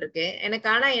டாக்குமெண்ட் இருக்கு எனக்கு.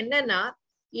 ஆனா என்னன்னா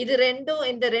இது ரெண்டும்,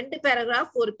 இந்த 2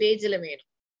 பேராகிராஃப் ஒரு பேஜ்ல வேணும்.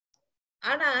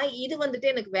 ஆனா இது வந்துட்டு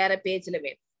எனக்கு வேற பேஜ்ல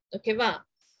வேணும். ஓகேவா?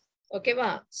 ஓகேவா?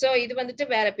 சோ இது வந்துட்டு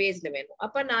வேற பேஜ்ல வேணும்.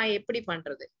 அப்ப நான் எப்படி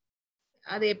பண்றது?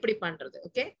 அது எப்படி பண்றது?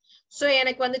 ஓகே, சோ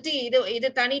எனக்கு வந்துட்டு இது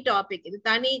தனி டாபிக், இது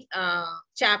தனி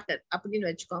சாப்டர் அப்படின்னு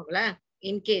வச்சுக்கோங்களேன்.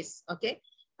 இன்கேஸ் ஓகே,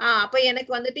 அப்ப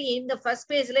எனக்கு வந்துட்டு இந்த ஃபர்ஸ்ட்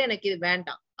பேஜ்ல எனக்கு இது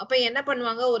வேண்டாம். அப்ப என்ன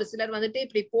பண்ணுவாங்க, ஒரு சிலர் வந்துட்டு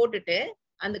இப்படி போட்டுட்டு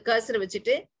அந்த கர்சர்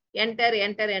வச்சுட்டு என்டர்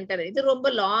என்டர் என்டர். இது ரொம்ப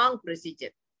லாங்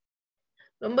ப்ரொசீஜர்,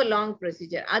 ரொம்ப லாங்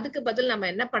ப்ரொசீஜர். அதுக்கு பதில் நம்ம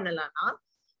என்ன பண்ணலாம்னா,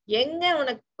 எங்க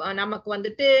நமக்கு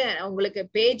வந்துட்டு உங்களுக்கு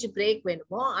பேஜ் பிரேக்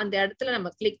வேணுமோ அந்த இடத்துல நம்ம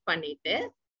கிளிக் பண்ணிட்டு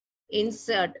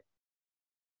இன்சர்ட்.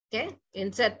 ஓகே,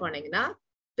 இன்சர்ட் பண்ணீங்கன்னா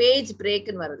பேஜ்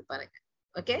பிரேக்னு வருது பாருங்க.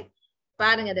 ஓகே,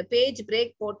 பாருங்க, அந்த பேஜ்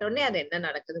பிரேக் போட்டோடனே அது என்ன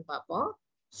நடக்குதுன்னு பார்ப்போம்.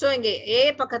 சோ இங்க ஏ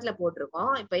பக்கத்துல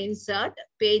போட்டிருக்கோம். இப்ப இன்சர்ட்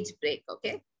பேஜ் பிரேக்.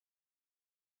 ஓகே,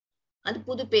 அது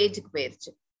புது பேஜுக்கு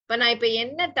போயிருச்சு. இப்ப நான் இப்ப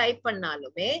என்ன டைப்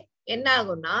பண்ணாலுமே என்ன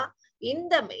ஆகும்னா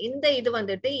இந்த இது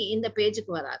வந்துட்டு இந்த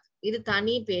பேஜுக்கு வராது, இது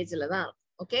தனி பேஜ்ல தான் இருக்கும்.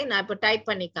 ஓகே, நான் இப்ப டைப்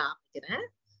பண்ணி காமிக்கிறேன்.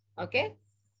 Okay,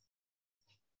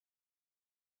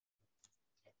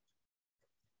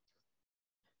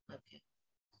 okay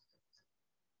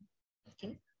okay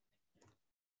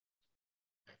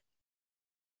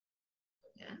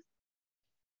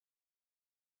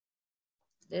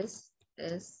This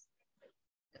is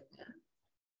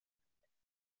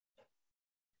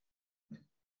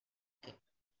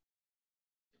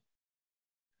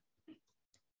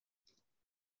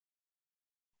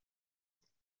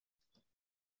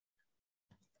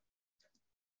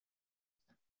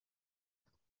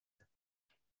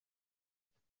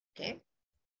okay.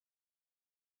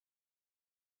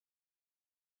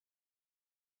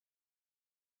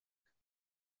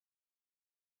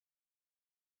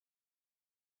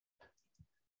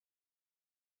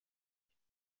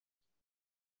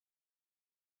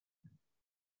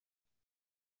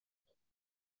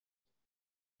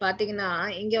 பாத்தீங்கன்னா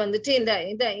இங்க வந்துட்டு இந்த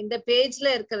இந்த இந்த பேஜ்ல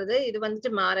இருக்கிறது இது வந்துட்டு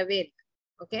மாறவே இருக்கு.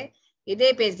 ஓகே, இதே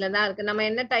பேஜ்ல தான் இருக்கு. நம்ம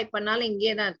என்ன டைப் பண்ணாலும்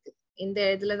இங்கே தான் இருக்கு, இந்த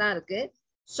இதுல தான் இருக்கு.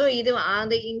 சோ இது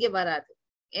அது இங்க வராது.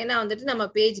 ஏன்னா வந்துட்டு நம்ம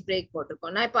பேஜ் பிரேக்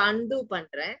போட்டிருக்கோம். நான் இப்ப அன்டூ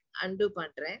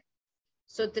பண்றேன்.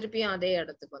 சோ திருப்பியும் அதே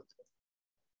இடத்துக்கு வந்துடும்.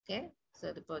 ஓகே, சோ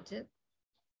இது போச்சு.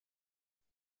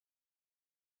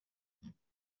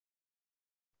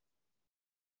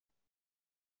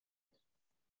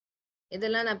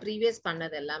 இதெல்லாம் நான் ப்ரீவியஸ்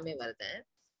பண்ணது எல்லாமே வருது.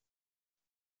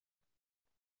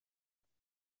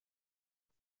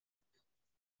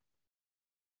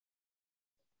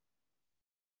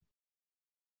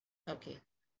 ஓகே,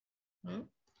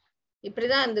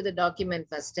 இப்படிதான் இருந்தது டாக்குமெண்ட்.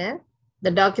 ஃபர்ஸ்ட் இந்த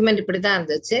டாக்குமெண்ட் இப்படிதான்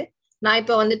இருந்துச்சு. நான்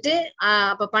இப்ப வந்துட்டு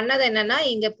அப்ப பண்ணது என்னன்னா,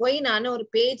 இங்க போய் நான் ஒரு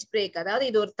பேஜ் பிரேக், அதாவது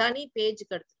இது ஒரு தனி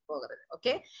பேஜுக்கு எடுத்துட்டு போகிறது.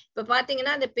 ஓகே, இப்ப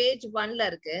பாத்தீங்கன்னா இந்த பேஜ் 1ல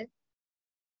இருக்கு.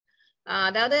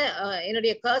 அதாவது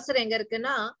என்னுடைய கர்சர் எங்க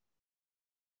இருக்குன்னா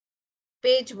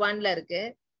பேஜ் 1ல இருக்கு.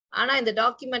 ஆனா இந்த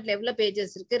டாக்குமெண்ட்ல எவ்வளவு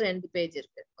பேஜஸ் இருக்கு? 2 பேஜ்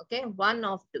இருக்கு. Okay, 1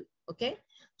 of 2. ஓகே,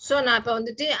 சோ நான் இப்ப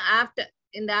வந்துட்டு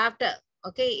ஆஃப்டர்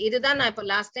ஓகே, இதுதான் நான் இப்ப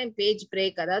லாஸ்ட் டைம் பேஜ்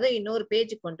பிரேக், அதாவது இன்னொரு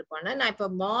பேஜ் கொண்டு போனேன். நான் இப்ப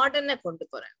மாடர்ன கொண்டு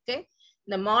போறேன். ஓகே,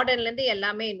 இந்த மாடர்ன்ல இருந்து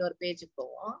எல்லாமே இன்னொரு பேஜுக்கு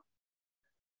போவோம்.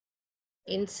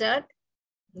 Insert,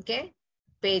 okay,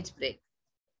 page break.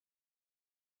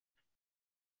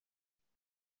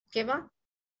 ஓகேவா?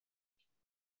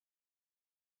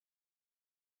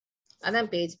 அதான்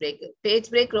பேஜ் பிரேக். பேஜ்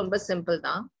பிரேக் ரொம்ப சிம்பிள்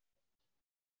தான்.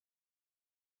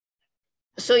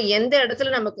 சோ எந்த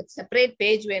இடத்துல நமக்கு செப்பரேட்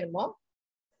பேஜ் வேணுமோ,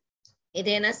 இது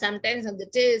ஏன்னா சம்டைம்ஸ்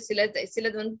வந்துட்டு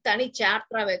சிலது வந்து தனி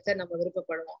சாப்டரா வைக்க நம்ம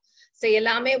விருப்பப்படுவோம். சோ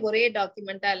எல்லாமே ஒரே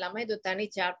டாக்குமெண்டா இல்லாம இது தனி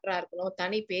சாப்டரா இருக்கணும்,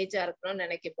 தனி பேஜா இருக்கணும்னு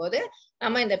நினைக்கும் போது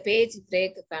நம்ம இந்த பேஜ்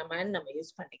பிரேக் கமாண்ட் நம்ம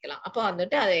யூஸ் பண்ணிக்கலாம். அப்போ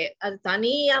வந்துட்டு அது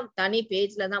தனி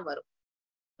பேஜ்ல தான் வரும்.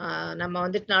 நம்ம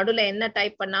வந்துட்டு நடுவுல என்ன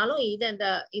டைப் பண்ணாலும்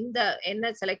இந்த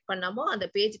என்ன செலக்ட் பண்ணாமோ அந்த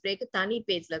பேஜ் பிரேக் தனி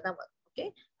பேஜ்ல தான் வரும். ஓகே,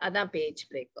 அதான் பேஜ்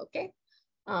பிரேக். ஓகே,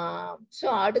 சோ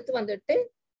அடுத்து வந்துட்டு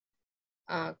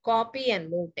copy and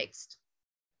move text.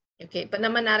 Okay, இப்ப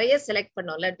நம்ம நிறைய செலக்ட்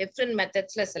பண்ணோம்ல, டிஃப்ரெண்ட்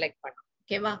மெத்தட்ஸ்ல செலக்ட் பண்ணோம்.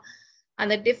 ஓகேவா?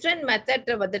 அந்த டிஃப்ரெண்ட்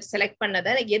மெத்தட் வந்துட்டு செலக்ட்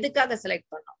பண்ணதை எதுக்காக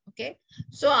செலக்ட் பண்ணோம்? ஓகே,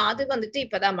 சோ அது வந்துட்டு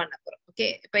இப்பதான் பண்ண போறோம். ஓகே,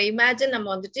 இப்ப இமேஜின் நம்ம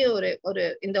வந்துட்டு ஒரு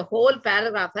இந்த ஹோல்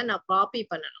பேராகிராஃபை நான் காப்பி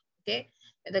பண்ணணும். ஓகே,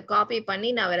 இதை காப்பி பண்ணி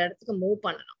நான் வேற இடத்துக்கு மூவ்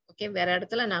பண்ணணும். ஓகே, வேற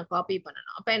இடத்துல நான் காப்பி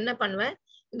பண்ணணும். அப்ப என்ன பண்ணுவேன்?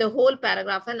 இந்த ஹோல்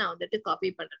பேராகிராஃபை நான் வந்துட்டு காப்பி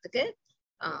பண்றதுக்கு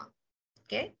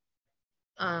ஓகே,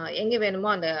 எங்க வேணுமோ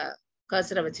அந்த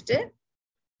கர்சரை வச்சுட்டு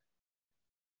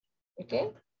okay,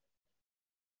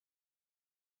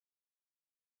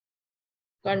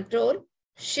 control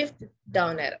shift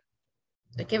down aero.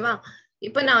 ஓகேவா?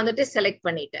 இப்ப நான் வந்துட்டு செலக்ட்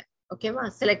பண்ணிட்டேன். ஓகேவா?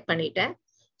 செலக்ட் பண்ணிட்டேன்.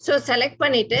 சோ செலக்ட்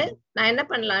பண்ணிட்டு நான் என்ன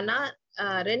பண்ணலாம்னா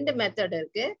 2 மெத்தட்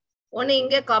இருக்கு. ஒன்னு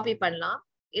இங்க காப்பி பண்ணலாம்,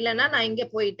 இல்லைன்னா நான் இங்க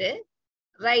போயிட்டு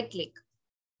ரைட் கிளிக்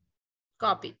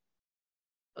காப்பி.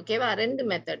 ஓகேவா? 2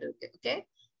 மெத்தட் இருக்கு. ஓகே,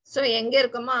 சோ எங்க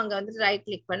இருக்குமோ அங்க வந்துட்டு ரைட்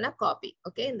கிளிக் பண்ண காப்பி.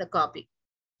 ஓகே, இந்த காப்பி.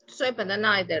 சோ இப்ப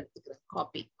நான் இதை எடுத்துக்கிறேன்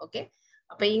காப்பி. ஓகே,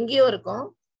 அப்ப இங்கேயும் இருக்கும்.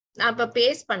 நான் இப்ப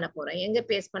பேஸ்ட் பண்ண போறேன். எங்க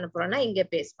பேஸ்ட் பண்ண போறேன்னா இங்க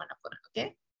பேஸ்ட் பண்ண போறேன். ஓகே,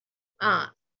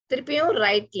 திருப்பியும்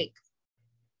right click.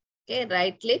 Okay,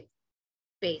 right click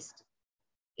paste.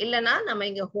 இல்லைன்னா நம்ம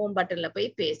இங்க ஹோம் பட்டன்ல போய்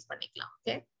பேஸ்ட் பண்ணிக்கலாம்.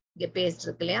 ஓகே, இங்க பேஸ்ட்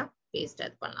இருக்கு இல்லையா, பேஸ்ட்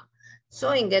அது பண்ணலாம். சோ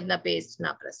இங்க இந்த பேஸ்ட்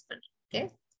நான் பிரஸ் பண்றேன். ஓகே,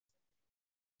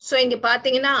 சோ இங்க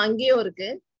பாத்தீங்கன்னா அங்கேயும் இருக்கு,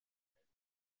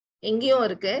 இங்கேயும்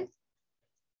இருக்கு,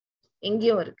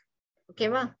 இங்கேயும் இருக்கு.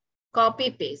 ஓகேவா? Copy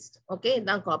paste. ஓகே,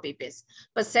 இதான் காப்பி பேஸ்ட்.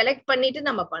 இப்ப செலக்ட் பண்ணிட்டு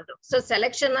நம்ம பண்றோம். சோ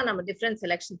செலக்ஷன் தான் நம்ம டிஃபரெண்ட்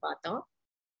செலக்ஷன் பார்த்தோம்.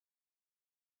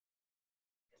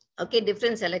 Okay,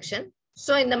 different selection.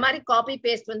 சோ இந்த மாதிரி காப்பி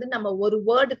பேஸ்ட் வந்து நம்ம ஒரு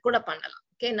வேர்டு கூட பண்ணலாம்.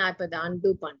 ஓகே, நான் இப்ப இதை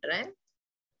அன்டூ பண்றேன்.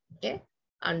 Okay,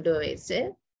 undo wise.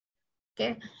 ஓகே,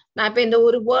 நான் இப்ப இந்த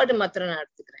ஒரு வேர்டு மாத்திரம் நான்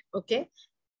எடுத்துக்கிறேன். ஓகே,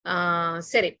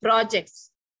 சரி, projects.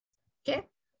 Okay,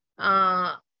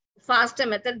 pastor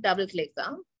method double click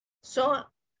தான். சோ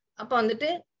அப்ப வந்துட்டு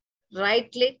ரைட்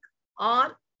கிளிக்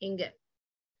ஆர் இங்க.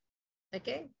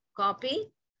 Okay, copy.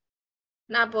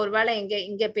 நான் இப்போ ஒருவேளை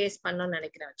இங்க பேஸ்ட் பண்ணணும்னு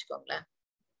நினைக்கிறேன் வச்சுக்கோங்களேன்.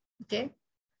 ஓகே,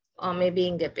 மேபி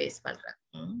இங்க பேஸ்ட் பண்றேன்.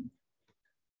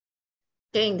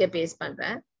 ஓகே, இங்க பேஸ்ட்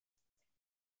பண்றேன்.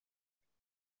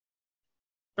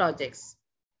 ப்ராஜெக்ட்ஸ்.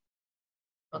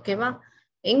 ஓகேவா?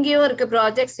 எங்கேயும் இருக்கு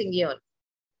ப்ராஜெக்ட்ஸ், இங்கேயும் இருக்கு.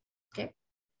 ஓகே,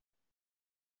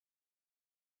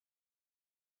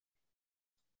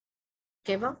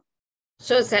 ஓகேவா?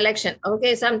 So selection. Okay,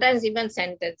 sometimes even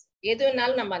sentence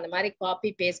எதுனாலும் நம்ம அந்த மாதிரி காப்பி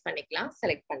பேஸ்ட் பண்ணிக்கலாம்,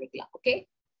 செலக்ட் பண்ணிக்கலாம். Okay,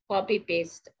 copy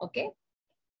paste. ஓகே,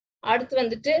 அடுத்து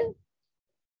வந்துட்டு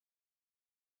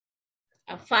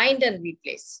find and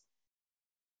replace.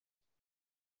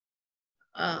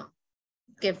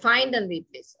 Okay, find and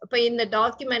replace. அப்ப இந்த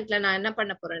டாக்குமெண்ட்ல நான் என்ன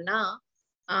பண்ண போறேன்னா,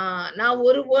 நான்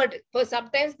ஒரு வேர்டு இப்போ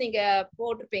சம்டைம்ஸ் நீங்க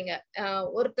போட்டிருப்பீங்க,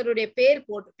 ஒருத்தருடைய பேர்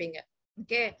போட்டிருப்பீங்க.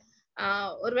 ஓகே,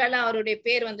 ஒருவேளை அவருடைய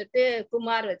பேர் வந்துட்டு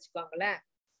குமார் வச்சுக்கோங்களேன்.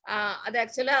 அது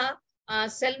ஆக்சுவலா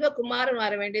செல்வகுமார்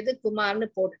வர வேண்டியது குமார்னு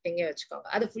போட்டுட்டீங்க வச்சுக்கோங்க.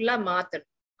 அது ஃபுல்லா மாத்தணும்.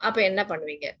 அப்ப என்ன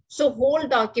பண்ணுவீங்க? ஸோ ஹோல்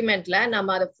டாக்குமெண்ட்ல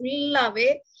நம்ம அதை ஃபுல்லாவே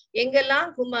எங்கெல்லாம்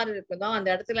குமார் இருக்குதோ அந்த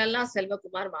இடத்துல எல்லாம்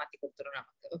செல்வகுமார் மாத்தி கொடுத்துரும்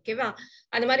நமக்கு. ஓகேவா?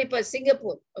 அந்த மாதிரி இப்ப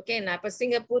சிங்கப்பூர். ஓகே, நான் இப்ப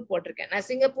சிங்கப்பூர் போட்டிருக்கேன். நான்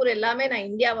சிங்கப்பூர் எல்லாமே நான்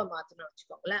இந்தியாவை மாத்தணும்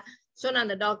வச்சுக்கோங்களேன். ஸோ நான்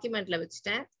அந்த டாக்குமெண்ட்ல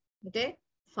வச்சுட்டேன். Okay,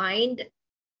 find.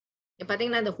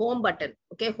 பாத்தீங்கன்னா இந்த ஹோம் பட்டன்.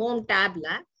 ஓகே, ஹோம்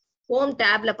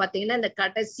டேப்ல பாத்தீங்கன்னா இந்த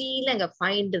கடைசியில இங்க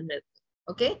ஃபைண்ட்னு இருக்கு.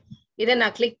 ஓகே, இதை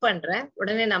நான் கிளிக் பண்றேன்.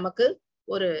 உடனே நமக்கு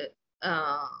ஒரு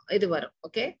இது வரும்.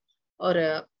 ஓகே, ஒரு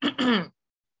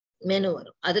மெனு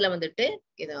வரும். அதுல வந்துட்டு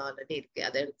இது ஆல்ரெடி இருக்கு,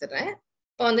 அதை எடுத்துறேன்.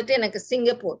 இப்போ வந்துட்டு எனக்கு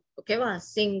சிங்கப்பூர். ஓகேவா?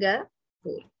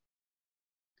 சிங்கப்பூர்.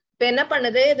 இப்ப என்ன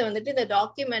பண்ணுது, இது வந்துட்டு இந்த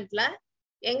டாக்குமெண்ட்ல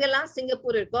எங்கெல்லாம்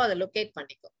சிங்கப்பூர் இருக்கோ அதை லொகேட்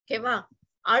பண்ணிக்கும். ஓகேவா?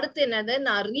 அடுத்து என்னது,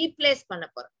 நான் ரீப்ளேஸ் பண்ண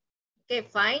போறேன். ஓகே,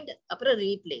 ஃபைண்ட் அப்புறம்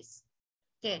ரீப்ளேஸ்.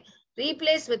 ஓகே,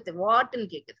 ரீப்ளேஸ் வித் வாட்னு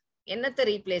கேக்குது. என்னத்தை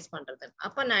ரீப்ளேஸ் பண்றது?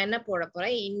 அப்ப நான் என்ன போட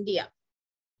போறேன், இந்தியா.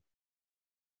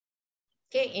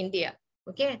 Okay, India.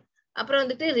 ஓகே, அப்புறம்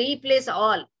வந்துட்டு ரீப்ளேஸ்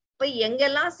ஆல். இப்ப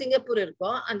எங்கெல்லாம் சிங்கப்பூர்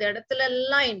இருக்கோ அந்த இடத்துல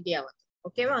எல்லாம் இந்தியா வந்து.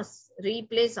 ஓகேவா?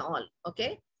 Replace all. ஓகே,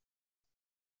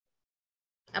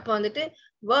 அப்ப வந்துட்டு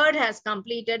word has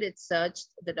completed it's search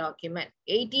the document.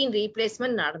 18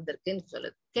 replacement நடந்திருக்குன்னு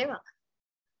சொல்லுது. ஓகேவா?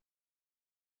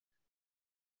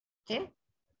 ஓகே,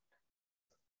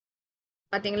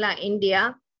 பாத்தீங்களா? இந்தியா,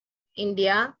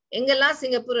 இந்தியா எங்கெல்லாம்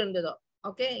சிங்கப்பூர் இருந்ததோ,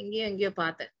 ஓகே, இங்கேயும் எங்கேயோ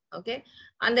பார்த்தேன். ஓகே,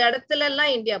 அந்த இடத்துல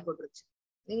எல்லாம் இந்தியா போட்டுருச்சு.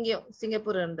 இங்கேயும்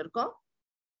சிங்கப்பூர் இருந்திருக்கோம்,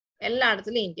 எல்லா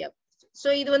இடத்துலயும் இந்தியா. ஸோ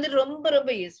இது வந்து ரொம்ப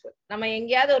ரொம்ப யூஸ்ஃபுல். நம்ம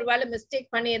எங்கேயாவது ஒரு வேளை மிஸ்டேக்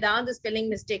பண்ணி ஏதாவது ஸ்பெல்லிங்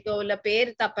மிஸ்டேக்கோ இல்ல பேர்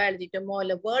தப்பா எழுதிட்டோமோ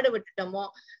இல்ல வேர்டு விட்டுட்டோமோ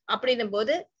அப்படின்னும்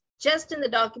போது ஜஸ்ட் இந்த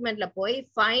டாக்குமெண்ட்ல போய்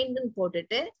ஃபைண்ட்னு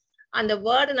போட்டுட்டு அந்த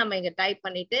வேர்டு நம்ம இங்க டைப்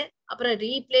பண்ணிட்டு அப்புறம்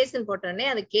ரீப்ளேஸ்ன்னு போட்டோடனே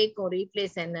அது கேட்கும்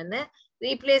ரீப்ளேஸ் என்னன்னு.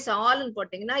 ரீப்ளேஸ் ஆல்னு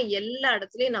போட்டீங்கன்னா எல்லா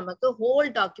இடத்துலயும் நமக்கு ஹோல்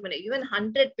டாக்குமெண்ட் ஈவன்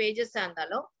 100 பேஜஸ்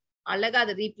இருந்தாலும் அழகா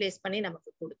அதை ரீப்ளேஸ் பண்ணி நமக்கு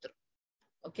கொடுத்துரும்.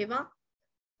 ஓகேவா?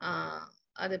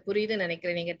 அது புரியுதுன்னு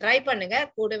நினைக்கிறேன். நீங்க ட்ரை பண்ணுங்க,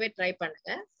 கூடவே ட்ரை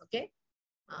பண்ணுங்க. ஓகே,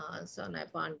 ஸோ நான்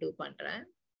இப்போ அன்டூ பண்றேன்.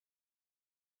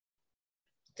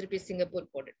 திருப்பி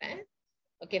சிங்கப்பூர் போட்டுட்டேன்.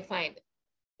 Okay, fine.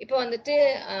 இப்போ வந்துட்டு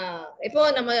இப்போ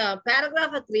நம்ம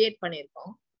பேராகிராஃபை கிரியேட்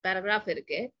பண்ணியிருக்கோம். பேராகிராஃப்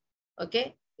இருக்கு. ஓகே,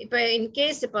 இப்போ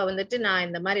இன்கேஸ் இப்போ வந்துட்டு நான்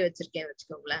இந்த மாதிரி வச்சிருக்கேன்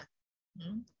வச்சுக்கோங்களேன்.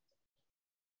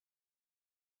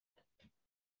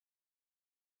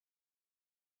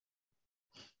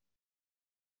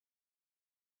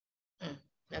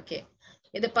 ஓகே,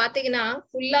 இது பாத்தீங்கன்னா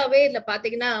ஃபுல்லாவே இதுல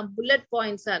பாத்தீங்கன்னா புல்லட்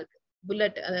பாயிண்ட்ஸா இருக்கு.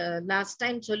 புல்லட் லாஸ்ட்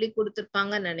டைம் சொல்லி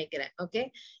கொடுத்துருப்பாங்கன்னு நினைக்கிறேன். ஓகே,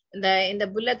 இந்த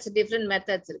புல்லட்ஸ் டிஃப்ரெண்ட்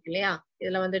மெத்தட்ஸ் இருக்கு இல்லையா?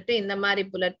 இதுல வந்துட்டு இந்த மாதிரி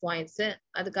புல்லட் பாயிண்ட்ஸ்,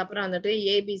 அதுக்கப்புறம் வந்துட்டு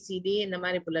ஏபிசிடி இந்த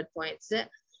மாதிரி புல்லட் பாயிண்ட்ஸ்,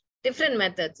 டிஃப்ரெண்ட்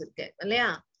மெத்தட்ஸ் இருக்கு இல்லையா?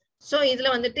 ஸோ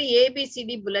இதுல வந்துட்டு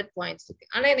ஏபிசிடி புல்லட் பாயிண்ட்ஸ் இருக்கு.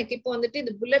 ஆனா எனக்கு இப்போ வந்துட்டு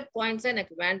இது புல்லட் பாயிண்ட்ஸ்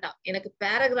எனக்கு வேண்டாம், எனக்கு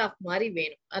பேராகிராஃப் மாதிரி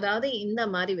வேணும். அதாவது இந்த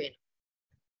மாதிரி வேணும்.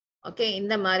 ஓகே,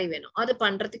 இந்த மாதிரி வேணும். அது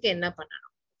பண்றதுக்கு என்ன பண்ணணும்?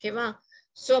 ஓகேவா?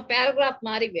 சோ பேராகிராஃப்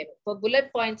மாதிரி வேணும். இப்போ புல்லட்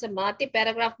பாயிண்ட்ஸை மாத்தி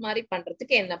பேராகிராஃப் மாதிரி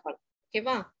பண்றதுக்கு என்ன பண்ணணும்?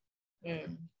 ஓகேவா?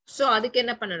 சோ அதுக்கு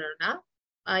என்ன பண்ணணும்னா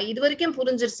இது வரைக்கும்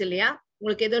புரிஞ்சிருச்சு இல்லையா?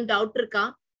 உங்களுக்கு எதுவும் டவுட் இருக்கா?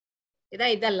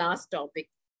 இதான் லாஸ்ட்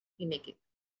டாபிக் இன்னைக்கு.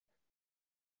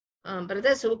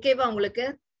 பிரதர்ஸ் ஓகேவா உங்களுக்கு?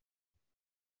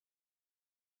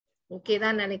 ஓகே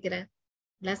தான் நினைக்கிறேன்.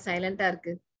 எல்லாம் சைலண்டா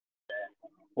இருக்கு.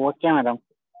 Okay madam.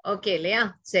 ஓகே இல்லையா?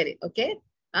 சரி, ஓகே.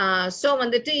 சோ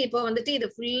வந்துட்டு இப்போ வந்துட்டு இது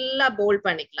ஃபுல்லா போல்ட்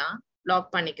பண்ணிக்கலாம், லாக்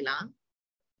பண்ணிக்கலாம்.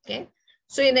 ஓகே,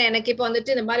 சோ இந்த எனக்கு இப்போ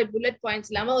வந்துட்டு இந்த மாதிரி புல்லட்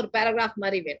பாயிண்ட்ஸ் இல்லாம ஒரு பேராகிராஃப்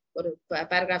மாதிரி வேணும், ஒரு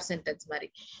பேராகிராஃப் சென்டென்ஸ் மாதிரி.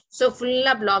 சோ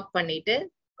ஃபுல்லா பிளாக் பண்ணிட்டு,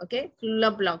 ஓகே,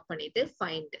 ஃபுல்லா பிளாக் பண்ணிட்டு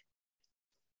ஃபைண்ட்.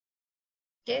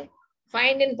 ஓகே,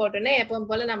 ஃபைண்ட்னு போட்டோன்னே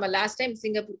எப்பவும் போல நம்ம லாஸ்ட் டைம்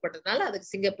சிங்கப்பூர் போட்டதுனால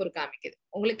அதுக்கு சிங்கப்பூர் காமிக்குது.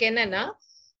 உங்களுக்கு என்னன்னா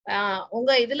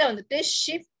உங்க இதுல வந்துட்டு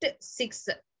ஷிஃப்ட்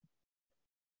 6,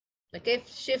 ஓகே,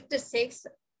 ஷிஃப்ட்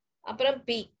 6 அப்புறம்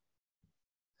பி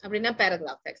அப்படின்னா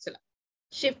பேராகிராஃப். ஆக்சுவலா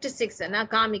ஷிஃப்ட் 6 நான்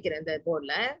காமிக்கிறேன் இந்த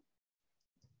போர்ட்ல.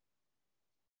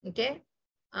 Okay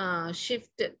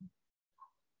shift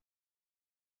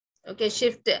okay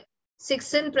shift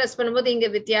 6 press பண்ணும்போது இங்க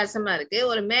வித்தியாசமா இருக்கு.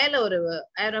 ஒரு மேல ஒரு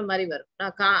ஏரோ மாதிரி வரும்.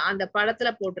 நான் அந்த படத்துல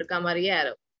போட்டிருக்க மாதிரியே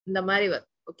ஏரோ இந்த மாதிரி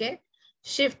வரும். ஓகே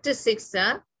ஷிஃப்ட் 6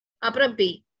 அப்புறம் பி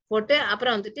போட்டு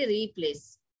அப்புறம் வந்துட்டு ரீப்ளேஸ்.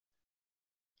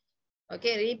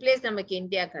 ஓகே ரீப்ளேஸ் நமக்கு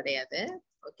இந்தியா கிடையாது.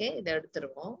 ஓகே இதை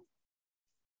எடுத்துருவோம்.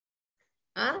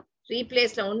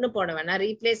 ரீப்ளேஸ்ல ஒண்ணு போட வேணாம்.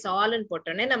 ரீப்ளேஸ் ஆல்னு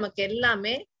போட்டோன்னே நமக்கு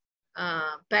எல்லாமே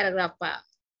பேராகிராஃப்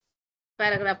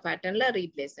பேட்டர்ன்ல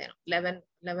ரீப்ளேஸ் ஆயிரும்.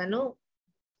 11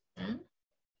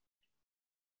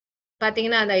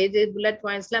 பாத்தீங்கன்னா அந்த இது புல்லட்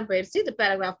பாயிண்ட்ஸ் எல்லாம் போயிடுச்சு. இது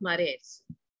பேராகிராஃப் மாதிரி ஆயிடுச்சு.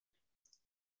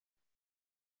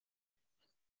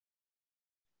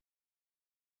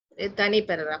 இது தனி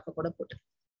பேராகிராஃப் கூட போட்டு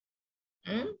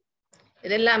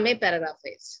இது எல்லாமே பேராகிராஃப்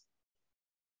ஆயிடுச்சு.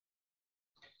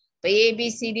 இப்ப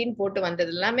ஏபிசிடின்னு போட்டு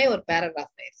வந்தது எல்லாமே ஒரு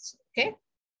பேராகிராஃப் ஆயிடுச்சு. ஓகே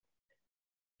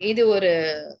இது ஒரு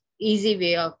ஈஸி வே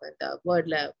ஆஃப் இந்த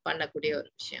வேர்ட்ல பண்ணக்கூடிய ஒரு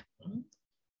விஷயம்.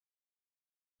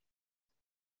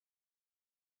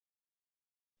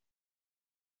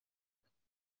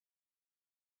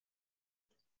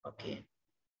 ஓகே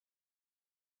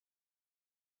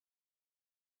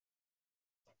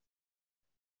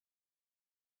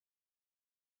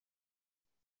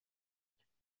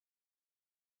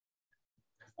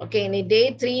ஓகே நீ டே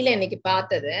 3ல இன்னைக்கு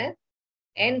பார்த்தது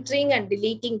entering and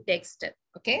deleting text.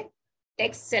 Okay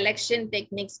text selection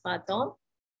techniques பார்த்தோம்.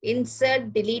 insert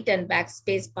delete and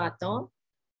backspace பார்த்தோம்.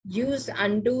 use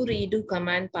undo redo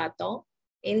command பார்த்தோம்.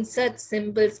 insert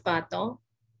symbols பார்த்தோம்.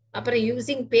 அப்புறம்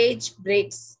using page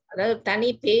breaks, அதாவது தனி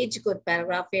பேஜுக்கு ஒரு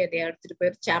பேராகிராஃபே அதை எடுத்துட்டு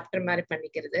போய் சாப்டர் மாதிரி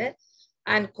பண்ணிக்கிறது.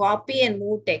 and copy and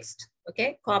move text. Okay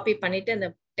copy பண்ணிட்டு அந்த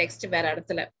டெக்ஸ்ட் வேற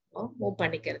இடத்துல மூவ்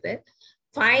பண்ணிக்கிறது.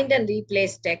 find and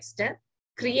replace text,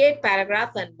 create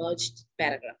paragraph and merge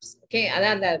paragraphs. Okay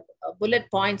அதான் அந்த புல்லட்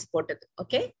பாயிண்ட்ஸ் போட்டது.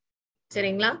 ஓகே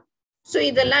சரிங்களா? சோ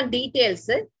இதெல்லாம்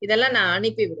டீடைல்ஸ். இதெல்லாம் நான்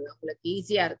அனுப்பி விடுவேன் உங்களுக்கு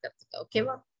ஈஸியா இருக்கிறதுக்கு.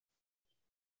 ஓகேவா?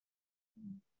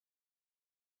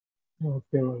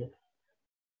 ஓகே.